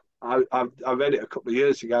 And I read it a couple of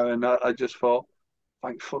years ago, and I just thought,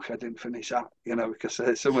 thank fuck I didn't finish that, because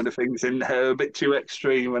some of the things in there are a bit too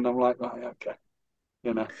extreme, and I'm like, right, okay,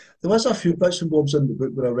 you know, There was a few bits and bobs in the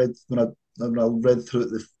book when I read through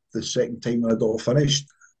it the second time when I'd all finished.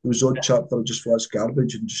 There was one yeah, chapter I just thought it's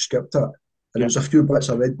garbage and just skipped it. And there yeah, was a few bits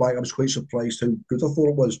I read back. I was quite surprised how good I thought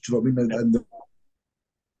it was. Do you know what I mean? yeah, And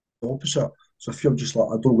the opposite. So a few I'm just like,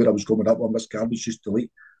 I don't know where I was going with that one. This garbage, just delete.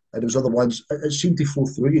 And there was other ones. It seemed to flow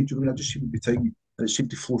through you. Do you know what I mean? I just seemed to be taking, and it seemed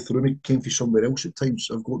to flow through me. It came from somewhere else at times.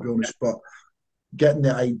 I've got to be honest, but getting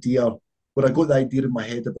the idea, when I got the idea in my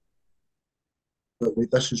head about like,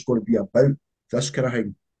 this is going to be about this kind of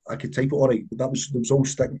thing, I could type it all right, but there was all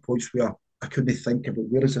sticking points where I couldn't think about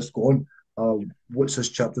where is this going, what's this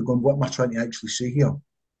chapter going, what am I trying to actually say here?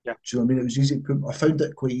 yeah, Do you know what I mean? It was easy to put, I found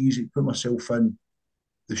it quite easy to put myself in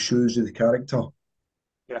the shoes of the character.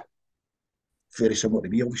 yeah, Very similar to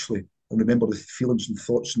me, obviously. And remember the feelings and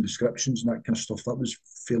thoughts and descriptions and that kind of stuff. That was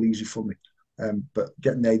fairly easy for me. But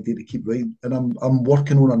getting the idea to keep writing, and I'm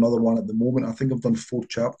working on another one at the moment. I think I've done 4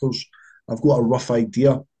 chapters. I've got a rough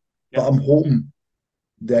idea, yeah, but I'm hoping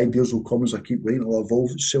the ideas will come as I keep writing. It'll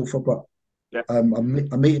evolve itself a bit. yeah, A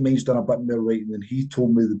mate of mine's done a bit more writing, and he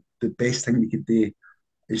told me the best thing we could do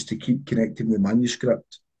is to keep connecting the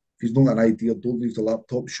manuscript. If you've not got an idea, don't leave the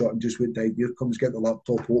laptop shut and just wait the idea comes. Get the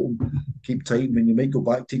laptop open, keep typing, and you might go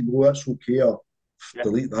back to it and go, that's okay, or yeah,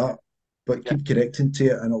 delete that. But yeah, keep connecting to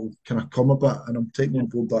it and it'll kind of come a bit. And I'm taking yeah, on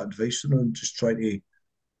board that advice and just trying to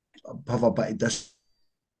have a bit of discipline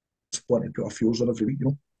to put a fuse on every week,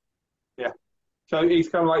 yeah. So he's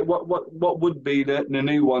kind of like, what would be the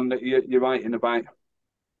new one that you're writing about?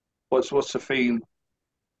 What's the theme?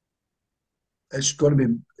 It's going to be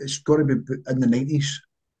in the 90s.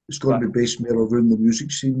 It's going Right, to be based more around the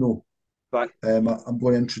music scene though. right, I'm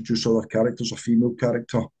going to introduce other characters, a female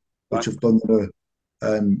character, right, which I've done now.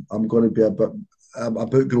 I'm going to be about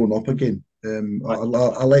growing up again. right.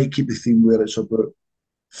 I like to keep the theme where it's about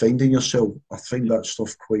finding yourself. I find Yeah, that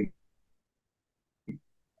stuff quite.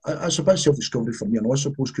 It's a bit self discovery for me, I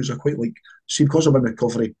suppose, because I quite like. See, because I'm in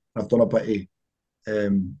recovery, I've done a bit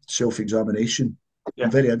of self examination. I'm yeah,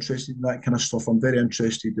 very interested in that kind of stuff. I'm very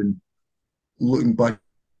interested in looking back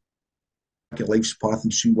at life's path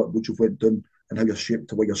and seeing what you've went down and how you're shaped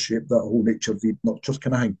to where you're shaped, that whole nature of the nurture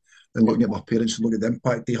kind of thing, and yeah, looking at my parents and looking at the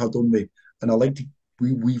impact they had on me. And I yeah, like to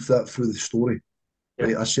weave that through the story. yeah,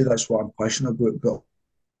 Right? I say that's what I'm passionate about, but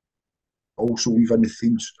also weave in the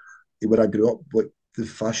themes where I grew up, like the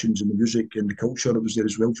fashions and the music and the culture that was there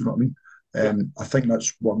as well. Do you know what I mean? yeah. I think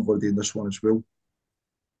that's what I'm going to do in this one as well.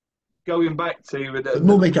 Going back to But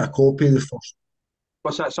not make it a copy of the first.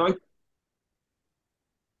 what's that? Sorry.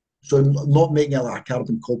 So not making it like a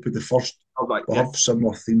carbon copy of the first, Oh, right, but yeah, have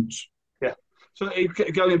similar themes. yeah. So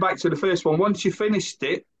going back to the first one, once you finished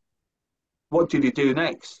it, what did you do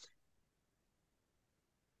next?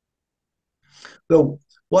 Well,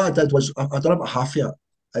 what I did was I done about half of it,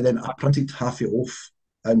 and then I Right, printed half it off,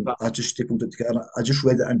 and right, I just stapled it together. I just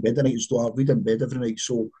read it in bed at night. So I read in bed every night,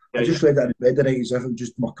 so yeah, I yeah, just read it in bed at night as if it was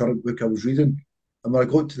just my current book I was reading. And when I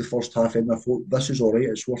got to the first half end, I thought this is all right.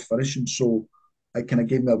 It's worth finishing. So it kind of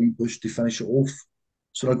gave me a wee boost to finish it off.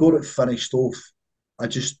 So when I got it finished off, I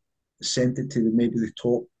just sent it to maybe the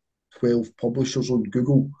top 12 publishers on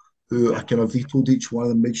Google, who yeah, I kind of vetoed each one of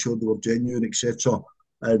them, made sure they were genuine, etc.,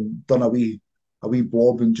 and done a wee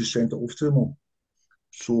blob and just sent it off to them all.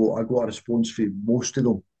 So I got a response from most of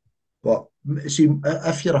them. But see,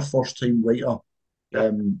 if you're a first time writer,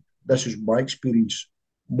 yeah, this is my experience.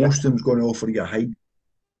 yeah, Most of them's going to offer you a high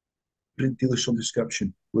print deal of some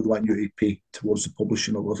description would want you to pay towards the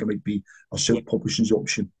publishing or whatever it might be, or self-publishing's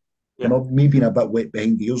option. yeah, And me being a bit wet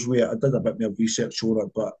behind the ears with it, I did a bit more research on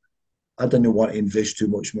it, but I didn't want to invest too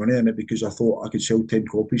much money in it because I thought I could sell 10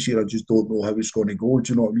 copies here. I just don't know how it's going to go.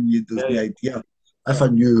 Do you know what I mean? There's no yeah, idea. If yeah, I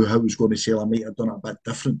knew how it was going to sell, I might have done it a bit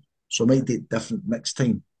different. So I might do it different next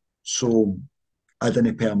time. So I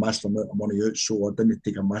didn't pay a massive amount of money out, so I didn't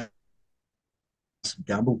take a massive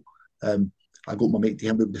gamble. I got my mate to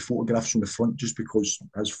him out with the photographs on the front just because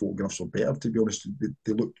his photographs are better, to be honest.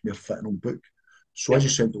 They looked more fitting on book. So I yeah.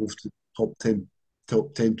 just sent it off to top 10,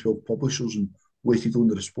 12 publishers and waited on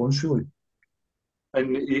the response, really.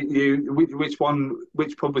 And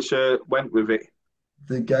which publisher went with it?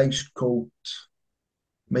 The guy's called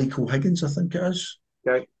Michael Higgins, I think it is.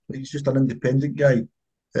 Okay, He's just an independent guy,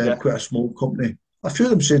 yeah, quite a small company. A few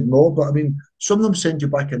of them said no, but I mean, some of them send you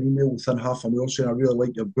back an email within half an hour saying, I really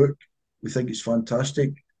like your book. We think it's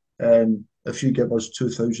fantastic. If you give us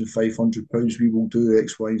 £2,500, we will do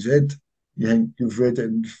X, Y, Z. You think you've read it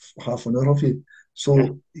in half an hour, have you? yeah,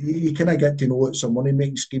 So you kind of get to know it's a money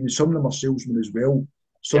making scheme. Some of them are salesmen as well.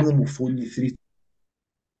 Some yeah, of them will phone you 3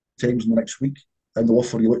 times in the next week and they'll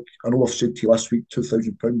offer you, look, I know I've said to you last week,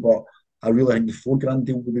 £2,000, but I really think the 4 grand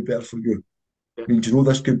deal would be better for you. yeah, I mean, do you know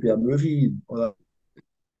this could be a movie or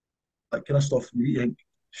that kind of stuff? You think,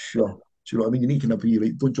 sure. Do you know what I mean? You need to be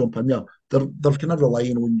right. Don't jump in there. They're kind of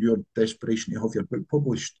relying on your desperation to have your book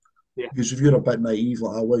published. yeah, Because if you're a bit naive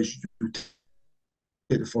like I was, you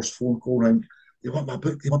take the first phone call and they want my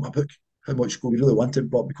book, they want my book. How much go? We really want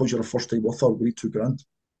it, but because you're a first time author, we need 2 grand.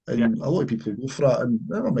 yeah, And a lot of people go for that, and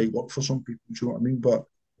that might work for some people, do you know what I mean? But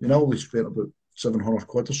you know, I only spent about 700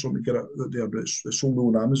 quid or something to get it out there, but it's sold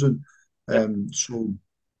on Amazon. yeah, So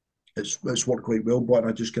it's worked quite well, but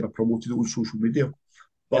I just kind of promoted it on social media.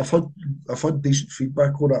 But yeah, I've had decent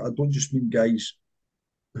feedback on it. I don't just mean guys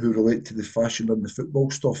who relate to the fashion and the football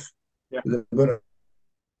stuff. yeah, There were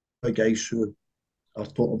guys who are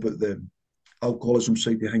talking about the alcoholism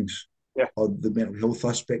side of things yeah, or the mental health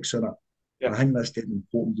aspects in it. yeah, And I think that's getting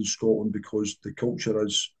important in Scotland because the culture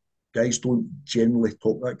is guys don't generally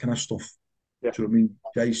talk that kind of stuff. yeah, Do you know what I mean?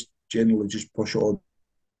 Guys generally just push it all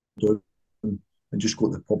down and just go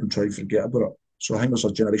to the pub and try and forget about it. So I think there's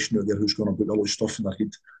a generation out there who's going to put a lot of stuff in their head.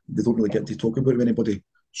 They don't really get to talk about it with anybody.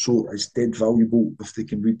 So it's dead valuable if they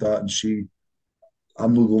can read that and see,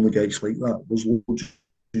 I'm not the only guy that's like that. There's loads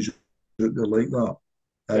out there like that.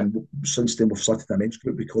 yeah, And since then, we've started a men's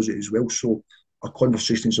group because of it as well. So our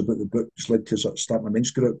conversations about the book just led to starting a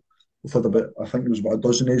men's group. We've had about, I think there was about a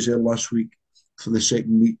dozen of us there last week for the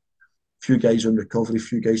second meet. A few guys in recovery, a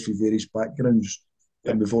few guys from various backgrounds.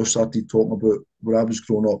 yeah, And we've all started talking about where I was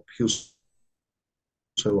growing up. Here's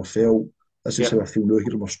how I felt. This is yeah, how I feel now.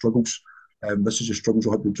 Here are my struggles. This is the struggles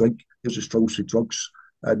I had with drink. Here's the struggles with drugs.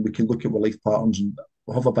 And we can look at our life patterns and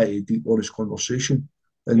we'll have a bit of a deep, honest conversation.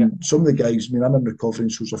 yeah, And some of the guys, I mean, I'm in recovery,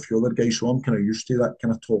 and so there's a few other guys, so I'm kind of used to that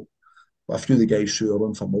kind of talk. But a few of the guys who are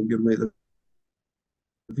unfamiliar with it,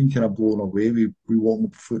 they've been kind of blown away. We walk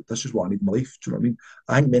up foot. This is what I need in my life. Do you know what I mean?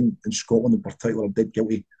 I think men in Scotland in particular are dead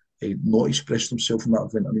guilty not express themselves in that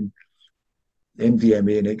event. I mean,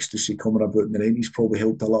 MDMA and ecstasy coming about in the 90s probably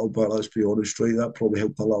helped a little bit, let's be honest, right? That probably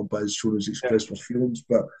helped a little bit as soon as yeah, expressed my feelings.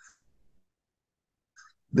 But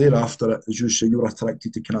thereafter, as you say, you were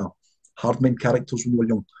attracted to kind of hard men characters when you were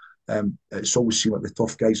young. It's always seemed like the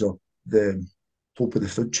tough guys are the top of the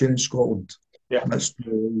food chain in Scotland. yeah, And that's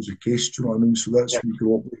not always the case, do you know what I mean? So that's yeah, what we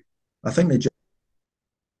grew up with. I think the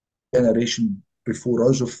generation before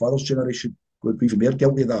us, or father's generation, would be even more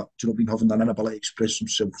guilty of that, do you know, being having an inability to express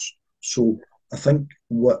themselves. So I think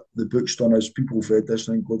what the book's done is people have read this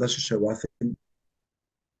and think, well, this is how I think,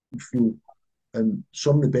 feel. And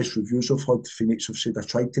some of the best reviews I've had from mates have said I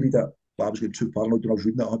tried to read it, but I was getting too paranoid when I was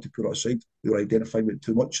reading it. I had to put it aside. They were identifying with it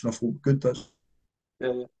too much, and I thought, good, that's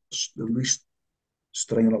yeah, at least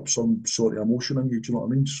stringing up some sort of emotion in you. Do you know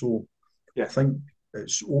what I mean? So I yeah, think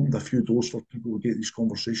it's opened a few doors for people to get these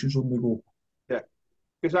conversations on the go. yeah.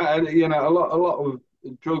 Because a lot of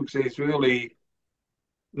drugs is really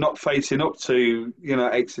not facing up to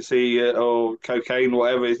ecstasy or cocaine,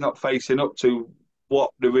 whatever. Is not facing up to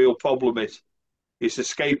what the real problem is. It's Mm.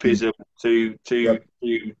 escapism to to Yep.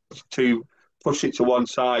 to to push it to one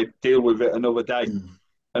side, deal with it another day. Mm.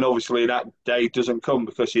 And obviously that day doesn't come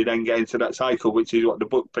because you then get into that cycle, which is what the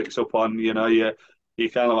book picks up on. You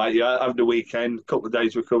kind of like you have the weekend, a couple of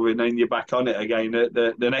days recovery, and then you're back on it again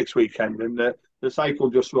the next weekend, and the cycle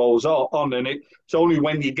just rolls on. And it's only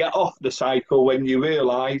when you get off the cycle when you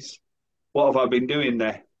realise what have I been doing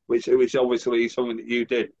there, which obviously is something that you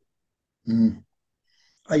did. Mm.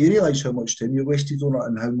 You realise how much time you wasted on it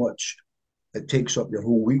and how much. it takes up your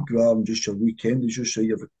whole week rather than just your weekend. As you say,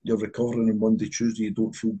 you're recovering on Monday, Tuesday, you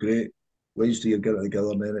don't feel great. Wednesday, you're getting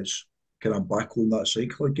together, and then it's kind of back on that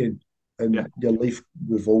cycle again. Yeah, And your life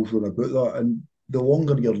revolves around about that. And the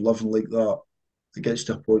longer you're living like that, it gets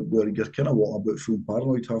to a point where you're kind of walking about feeling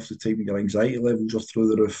paranoid half the time, and your anxiety levels are through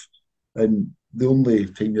the roof. And the only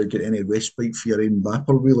time you get any respite for your own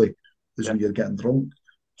vapor really is yeah, when you're getting drunk.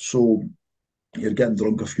 So you're getting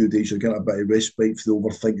drunk a few days, you're getting a bit of respite for the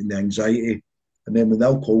overthinking, the anxiety. And then when the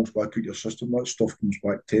alcohol's back out your system, that stuff comes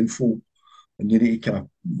back tenfold. And you need to kind of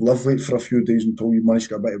live with it for a few days until you manage to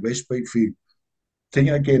get a bit of respite for you. Take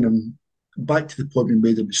it again, and back to the point we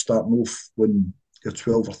made about starting off when you're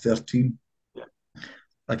 12 or 13. yeah,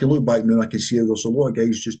 I can look back now and I can see there's a lot of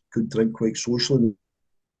guys just could drink quite socially.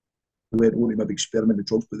 They went on to maybe experiment with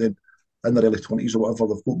drugs, but then in their early 20s or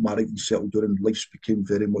whatever, they've got married and settled down, and life became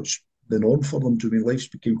very much the norm for them. Do you mean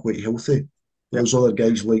life became quite healthy? But yeah, there's other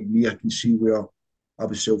guys like me, I can see where I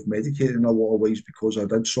was self-medicating in a lot of ways because I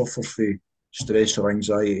did suffer from stress or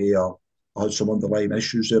anxiety, or I had some underlying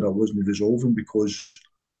issues there I wasn't resolving because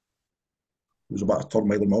there was a bit of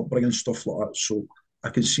turmoil in my upbringing and stuff like that. So I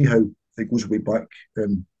can see how it goes way back.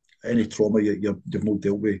 Any trauma you've not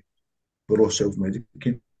dealt with, we're all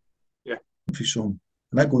self-medicating yeah, for some.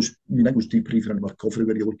 And that goes, I mean, that goes deeper even into recovery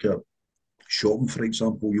where you look at shopping, for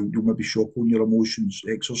example, you'll maybe shop on your emotions,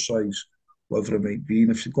 exercise, whatever it might be.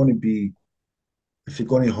 And if you're going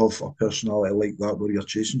to have a personality like that where you're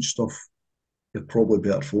chasing stuff, you're probably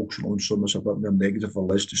better focusing on something that's a bit more negative or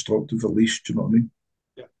less destructive at least. Do you know what I mean?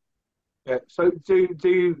 yeah, yeah. So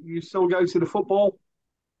do you still go to the football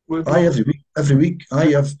with Aye, your? every week.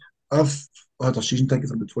 I've had a season ticket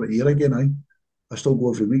for about 20 years again. I still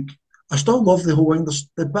go every week. I still love the whole thing. There's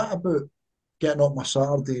the bit about getting up my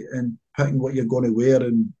Saturday and picking what you're going to wear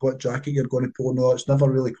and what jacket you're going to put on. No, it's never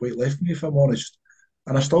really quite left me, if I'm honest.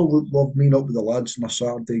 And I still love meeting up with the lads on a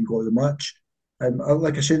Saturday and go to the match. And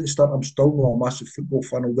like I said at the start, I'm still not a massive football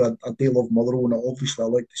fan, although I do love Motherwell, and obviously I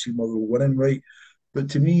like to see Motherwell winning, right? But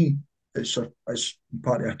to me, it's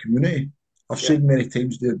part of a community. I've Yeah, said many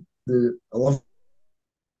times the 11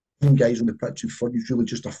 guys on the pitch in front is really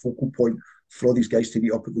just a focal point for all these guys to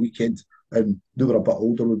meet up at the weekend. And they were a bit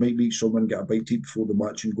older, we might meet someone, get a bite to eat before the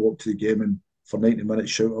match and go up to the game and for 90 minutes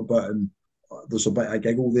shout a bit, and there's a bit of a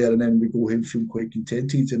giggle there, and then we go home feeling quite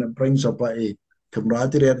contented, and it brings a bit of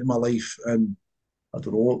camaraderie into my life. And I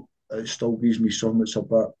don't know, it still gives me something that's a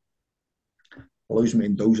bit, allows me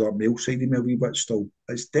to indulge that male side of me a wee bit still.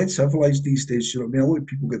 It's dead civilised these days, you know what I mean? A lot of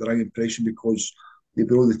people get the wrong impression because you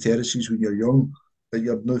below the terraces when you're young, that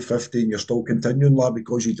you're now 50 and you're still continuing that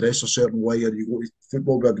because you dress a certain way or you go to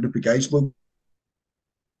football with a group of guys look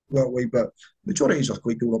that way. But majorities are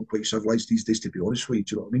quite grown up, quite civilised these days, to be honest with you,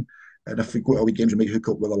 do you know what I mean? And if we go to away games, we might hook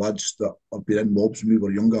up with the lads that have been in mobs when we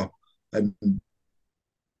were younger, and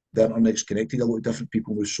the internet's connected a lot of different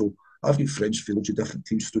people now. So I've got friends for loads of different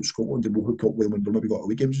teams throughout Scotland, and we'll hook up with them when we've maybe got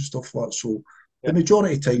away games and stuff like that. So yeah. the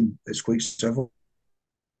majority of the time, it's quite civilised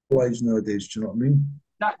nowadays, do you know what I mean?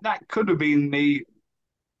 That could have been the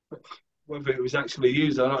whether it was actually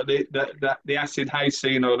used or not. The acid house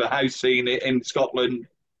scene or the house scene in Scotland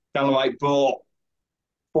kind of like brought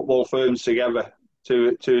football firms together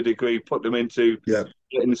to a degree, put them into Yeah,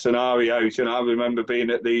 in scenarios. You know, I remember being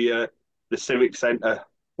at the Civic Centre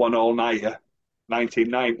one all nighter,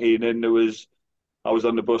 1990, and then I was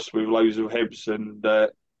on the bus with loads of Hibs, and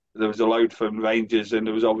there was a load from Rangers, and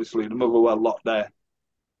there was obviously the Motherwell lot there.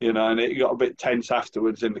 You know, and it got a bit tense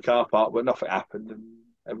afterwards in the car park, but nothing happened, and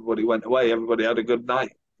everybody went away. Everybody had a good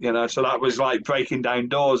night. You know, so that was like breaking down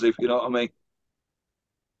doors, if you know what I mean.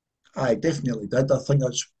 I definitely did. I think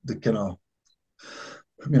that's the kind of,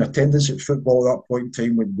 I mean, attendance at football at that point in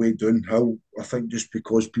time went way downhill. I think just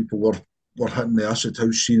because people were hitting the acid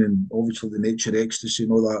house scene and obviously the nature ecstasy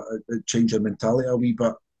and all that, it changed their mentality a wee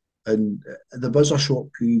bit. And there was a short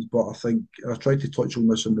period, but I think I tried to touch on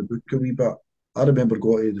this in the book a wee bit. I remember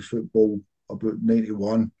going to the football about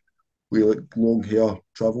 91 with like long hair,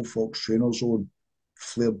 travel fox trainers on,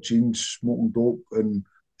 flared jeans, smoking dope, and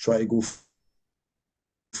try to go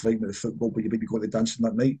fighting at the football, but you might be going to dancing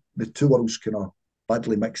that night. The two worlds kind of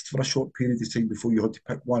badly mixed for a short period of time before you had to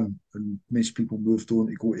pick one, and most people moved on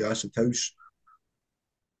to go to acid house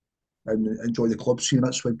and enjoy the club scene.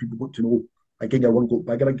 That's when people got to know again your world got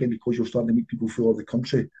bigger again because you're starting to meet people through all the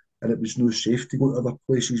country, and it was no safe to go to other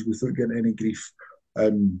places without getting any grief.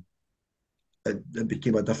 Um, it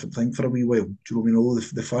became a different thing for a wee while. Do you know what I mean? Although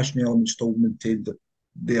the fashion element still maintained it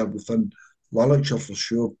there within Lanarkshire for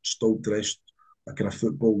sure, still dressed like kind of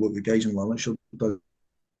football what the guys in Lanarkshire did.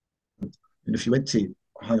 And if you went to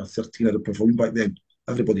hang a 13 at a pavilion back then,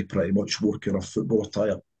 everybody pretty much wore kind of football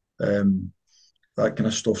attire. that kind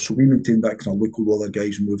of stuff. So we maintained that kind of look with other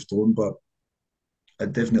guys and moved on, but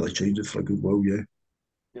it definitely changed it for a good while, yeah.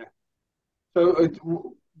 Yeah.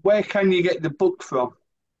 So, where can you get the book from?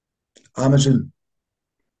 Amazon,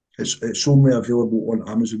 it's only available on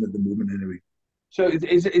Amazon at the moment anyway. So,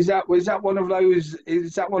 is that one of those?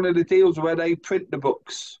 Is that one of the deals where they print the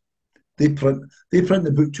books? They print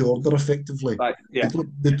the book to order effectively. Like, They yeah,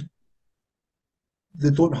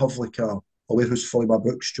 don't have like a warehouse full of my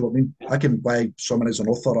books. Do you know what I mean? yeah, I can buy someone as an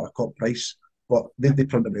author at a cut price, but they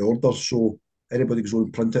print them to order. So anybody goes on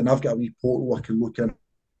and print it. And I've got a wee portal I can look in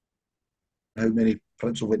how many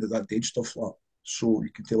prints of like that day and stuff like that. So you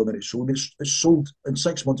can tell them when it's sold. It's sold in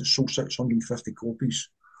 6 months. It's sold 650 copies,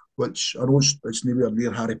 which I know it's nowhere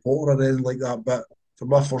near Harry Potter or anything like that. But for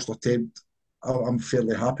my first attempt, I'm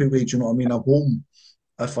fairly happy with it. Do you know what I mean? I'm hoping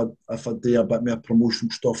if I do a bit more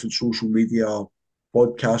promotional stuff in social media,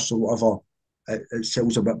 podcasts or whatever, it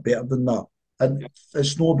sells a bit better than that. And yeah,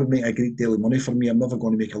 it's not about making a great deal of money for me. I'm never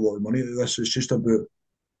going to make a lot of money out of this. It's just about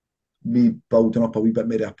me building up a wee bit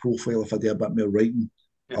more of a profile if I do a bit more writing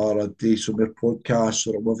yeah. or I do some more podcasts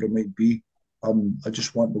or whatever it might be. I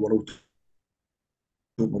just want the world to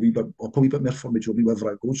open a wee bit, up a wee bit more for me, to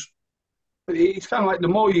wherever it goes. But it's kind of like the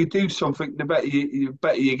more you do something, the better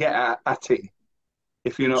you get at it.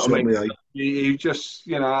 If you know what I mean. Certainly, I. You just,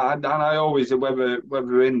 and I always,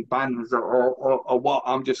 whether in bands or what,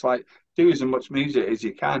 I'm just like, do as much music as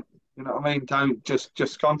you can. You know what I mean? Don't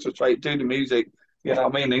just concentrate, do the music. You know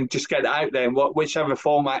what I mean? And just get it out there in whichever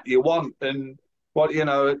format you want. And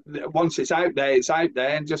once it's out there,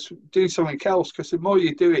 and just do something else. Because the more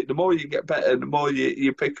you do it, the more you get better, the more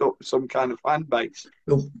you pick up some kind of fan base.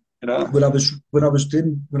 Well, You know?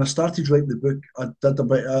 when I started writing the book, I did a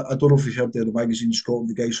bit. I don't know if you've heard the magazine Scotland,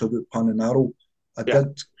 the guys about Pan and Arrow. I Yeah,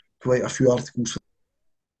 did quite a few articles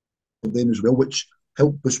for them as well, which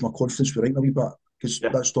helped boost my confidence with writing a wee bit because yeah,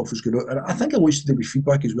 that stuff was good. And I think I watched the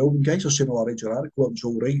feedback as well. When guys are saying, "Oh, I read your article, it was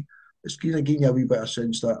all right." It's kind of giving you a wee bit of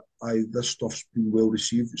sense that this stuff's been well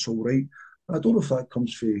received. It's all right. And I don't know if that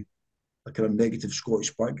comes from a kind of negative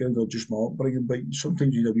Scottish background or just my upbringing, but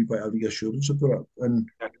sometimes you need a wee bit of reassurance about it. And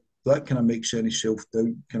yeah. that kind of makes any self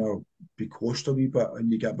doubt kind of be quashed a wee bit,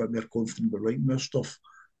 and you get a bit more confident about writing this stuff.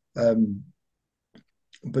 Um,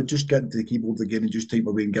 but just getting to the keyboard again and just type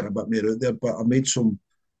away and get a bit more out there. But I made some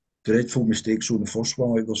dreadful mistakes on the first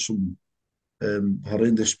one. Like there's some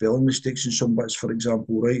horrendous spelling mistakes in some bits, for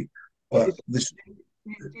example, right? But this,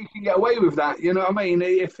 You can get away with that. You know what I mean?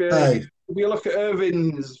 aye, If you look at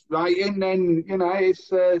Irving's writing, then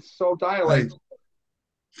it's all aye. dialect.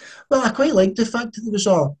 Well, I quite liked the fact that there was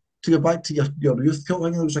to go back to your youth cult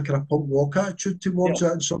thing, there was a kind of punk rock attitude Yeah, towards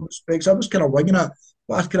it in some respects. I was kind of winging it,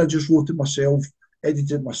 but I kind of just wrote it myself,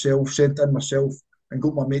 edited it myself, sent it in myself, and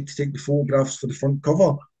got my mate to take the photographs for the front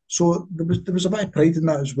cover. So there was a bit of pride in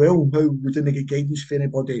that as well. How we didn't get guidance for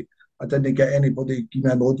anybody. I didn't get anybody give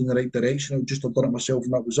me a nod in the right direction. I just had done it myself,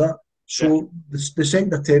 and that was it. yeah, So the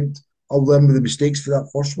second attempt, I'll learn with the mistakes for that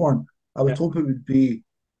first one. I would yeah, hope it would be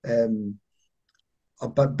um, a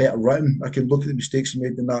bit better written. I can look at the mistakes I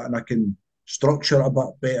made in that, and I can structure it a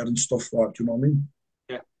bit better and stuff like that. Do you know what I mean?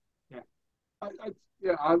 yeah,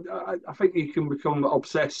 yeah. I think you can become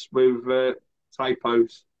obsessed with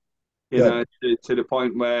typos. Yeah, To the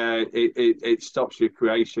point where it stops your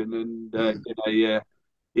creation, and mm, yeah.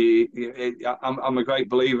 I'm a great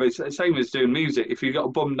believer. It's the same as doing music. If you've got a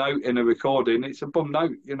bum note in a recording, it's a bum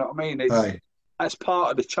note. You know what I mean? aye, That's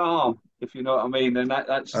part of the charm, if you know what I mean, and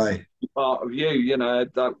that's aye, part of you.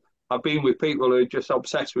 That I've been with people who are just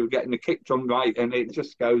obsessed with getting the kick drum right, and it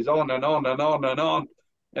just goes on and on and on and on,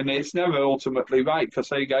 and it's never ultimately right because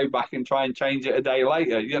they go back and try and change it a day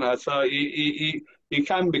later. So you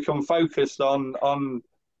can become focused on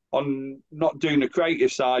not doing the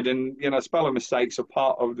creative side, and spelling mistakes are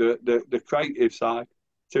part of the creative side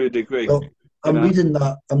to a degree. Well, You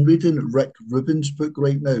know, I'm reading Rick Rubin's book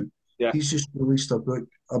right now. yeah, He's just released a book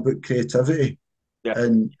about creativity, yeah,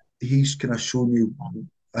 and he's kind of shown you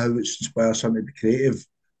how it inspires him to be creative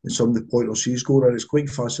and some of the pointers he's going on. It's quite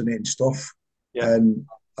fascinating stuff, yeah, and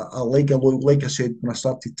like I said when I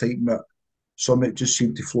started typing it, some it just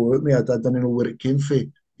seemed to flow out of me. I didn't know where it came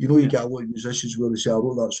from. You yeah, get a lot of musicians where they say, "I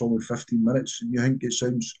wrote that song in 15 minutes," and you think it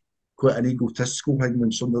sounds quite an egotistical thing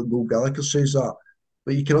when some of the Noel Gallagher says that.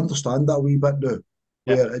 But you can understand that a wee bit now,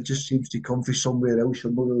 yeah, where it just seems to come from somewhere else.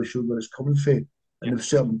 You're not really sure where it's coming from. yeah, And there's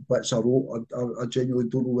certain bits I wrote, I genuinely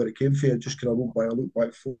don't know where it came from. I just kind of wrote by, I look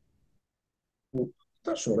back, for, well,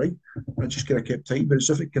 that's all right. I just kind of kept typing, but as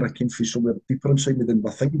if it kind of came from somewhere deeper inside me than my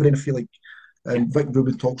thinking brain, I feel like. yeah, And Vic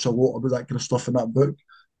Rubin talks a lot about that kind of stuff in that book.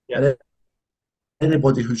 yeah, And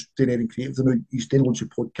anybody who's doing anything creative, he's doing loads of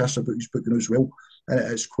podcasts about his book as well, and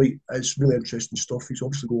it's really interesting stuff. He's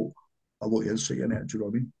obviously got a lot of insight in it. Do you know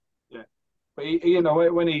what I mean? Yeah. But you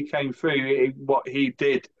know, when he came through, what he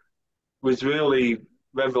did was really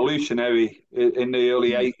revolutionary in the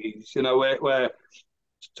early Mm. '80s. You know, where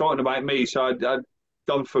talking about me, so I'd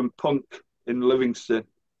gone from punk in Livingston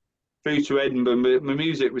through to Edinburgh. My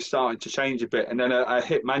music was starting to change a bit, and then I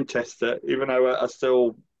hit Manchester, even though I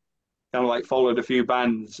still kind of like followed a few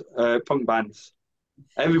bands, punk bands.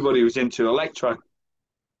 Everybody was into electro.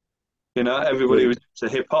 You know, everybody Right. was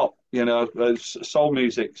into hip hop. You know, soul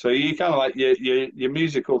music. So you kind of like your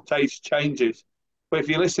musical taste changes. But if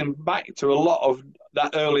you listen back to a lot of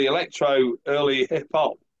that early electro, early hip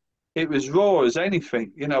hop, it was raw as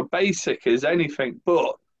anything. You know, basic as anything.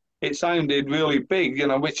 But it sounded really big. You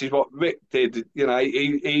know, which is what Rick did. You know,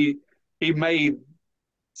 he made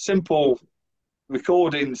simple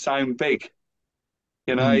recordings sound big.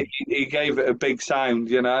 You know, Mm. he gave it a big sound,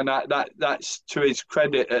 you know, and that's to his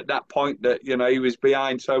credit at that point that, you know, he was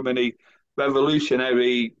behind so many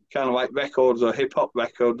revolutionary kind of like records or hip hop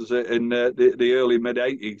records in the early mid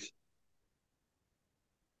 '80s.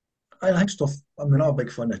 I like stuff. I mean, I'm a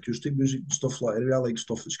big fan of acoustic music and stuff like that. I really like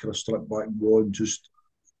stuff that's kind of stripped back and raw and just.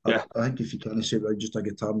 Yeah, I think if you kind of say it just a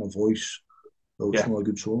guitar and a voice, well, it's yeah, not a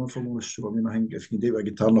good song if I'm honest. You know what I mean? I think if you can do it with a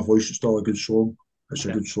guitar and a voice, it's still a good song. It's a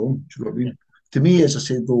yeah, good song. Do you know what I mean? To me, as I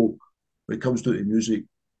said though, when it comes down to music,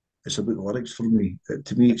 it's about the lyrics for me.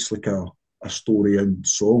 To me, it's like a story and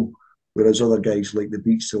song, whereas other guys like the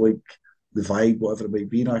beats, they like the vibe, whatever it might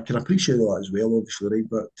be. And I can appreciate that as well, obviously, right?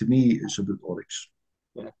 But to me, it's about the lyrics.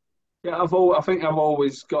 yeah. Yeah, I think I've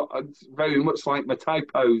always got very much like my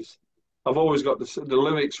typos. I've always got the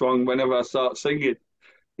lyrics wrong whenever I start singing.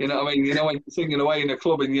 You know what I mean? You know when you're singing away in a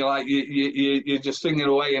club and you're like you're just singing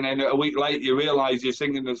away, and then a week later you realise you're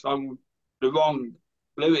singing the song, the wrong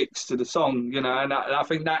lyrics to the song. You know, and I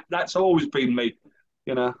think that's always been me.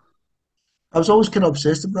 You know, I was always kind of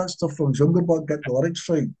obsessed with that stuff when I was younger, but get the lyrics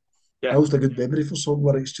right. I yeah, always had a good memory for song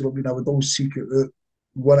lyrics. Do you know what I mean? I would always seek out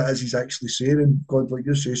what it is he's actually saying. And God, like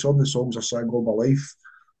you say, some of the songs I sang all my life,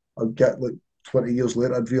 I'd get like 20 years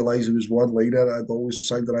later, I'd realise it was one liner. I'd always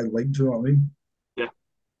sang the right line. Do you know what I mean? yeah,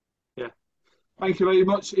 yeah. Thank you very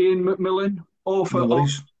much, Iain McMillan, author No of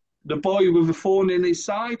worries. The Boy with a Thorn in His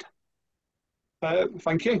Side.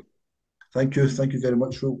 Thank you. Thank you. Thank you very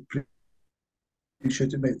much, Will.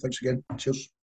 Appreciate it, mate. Thanks again. Cheers.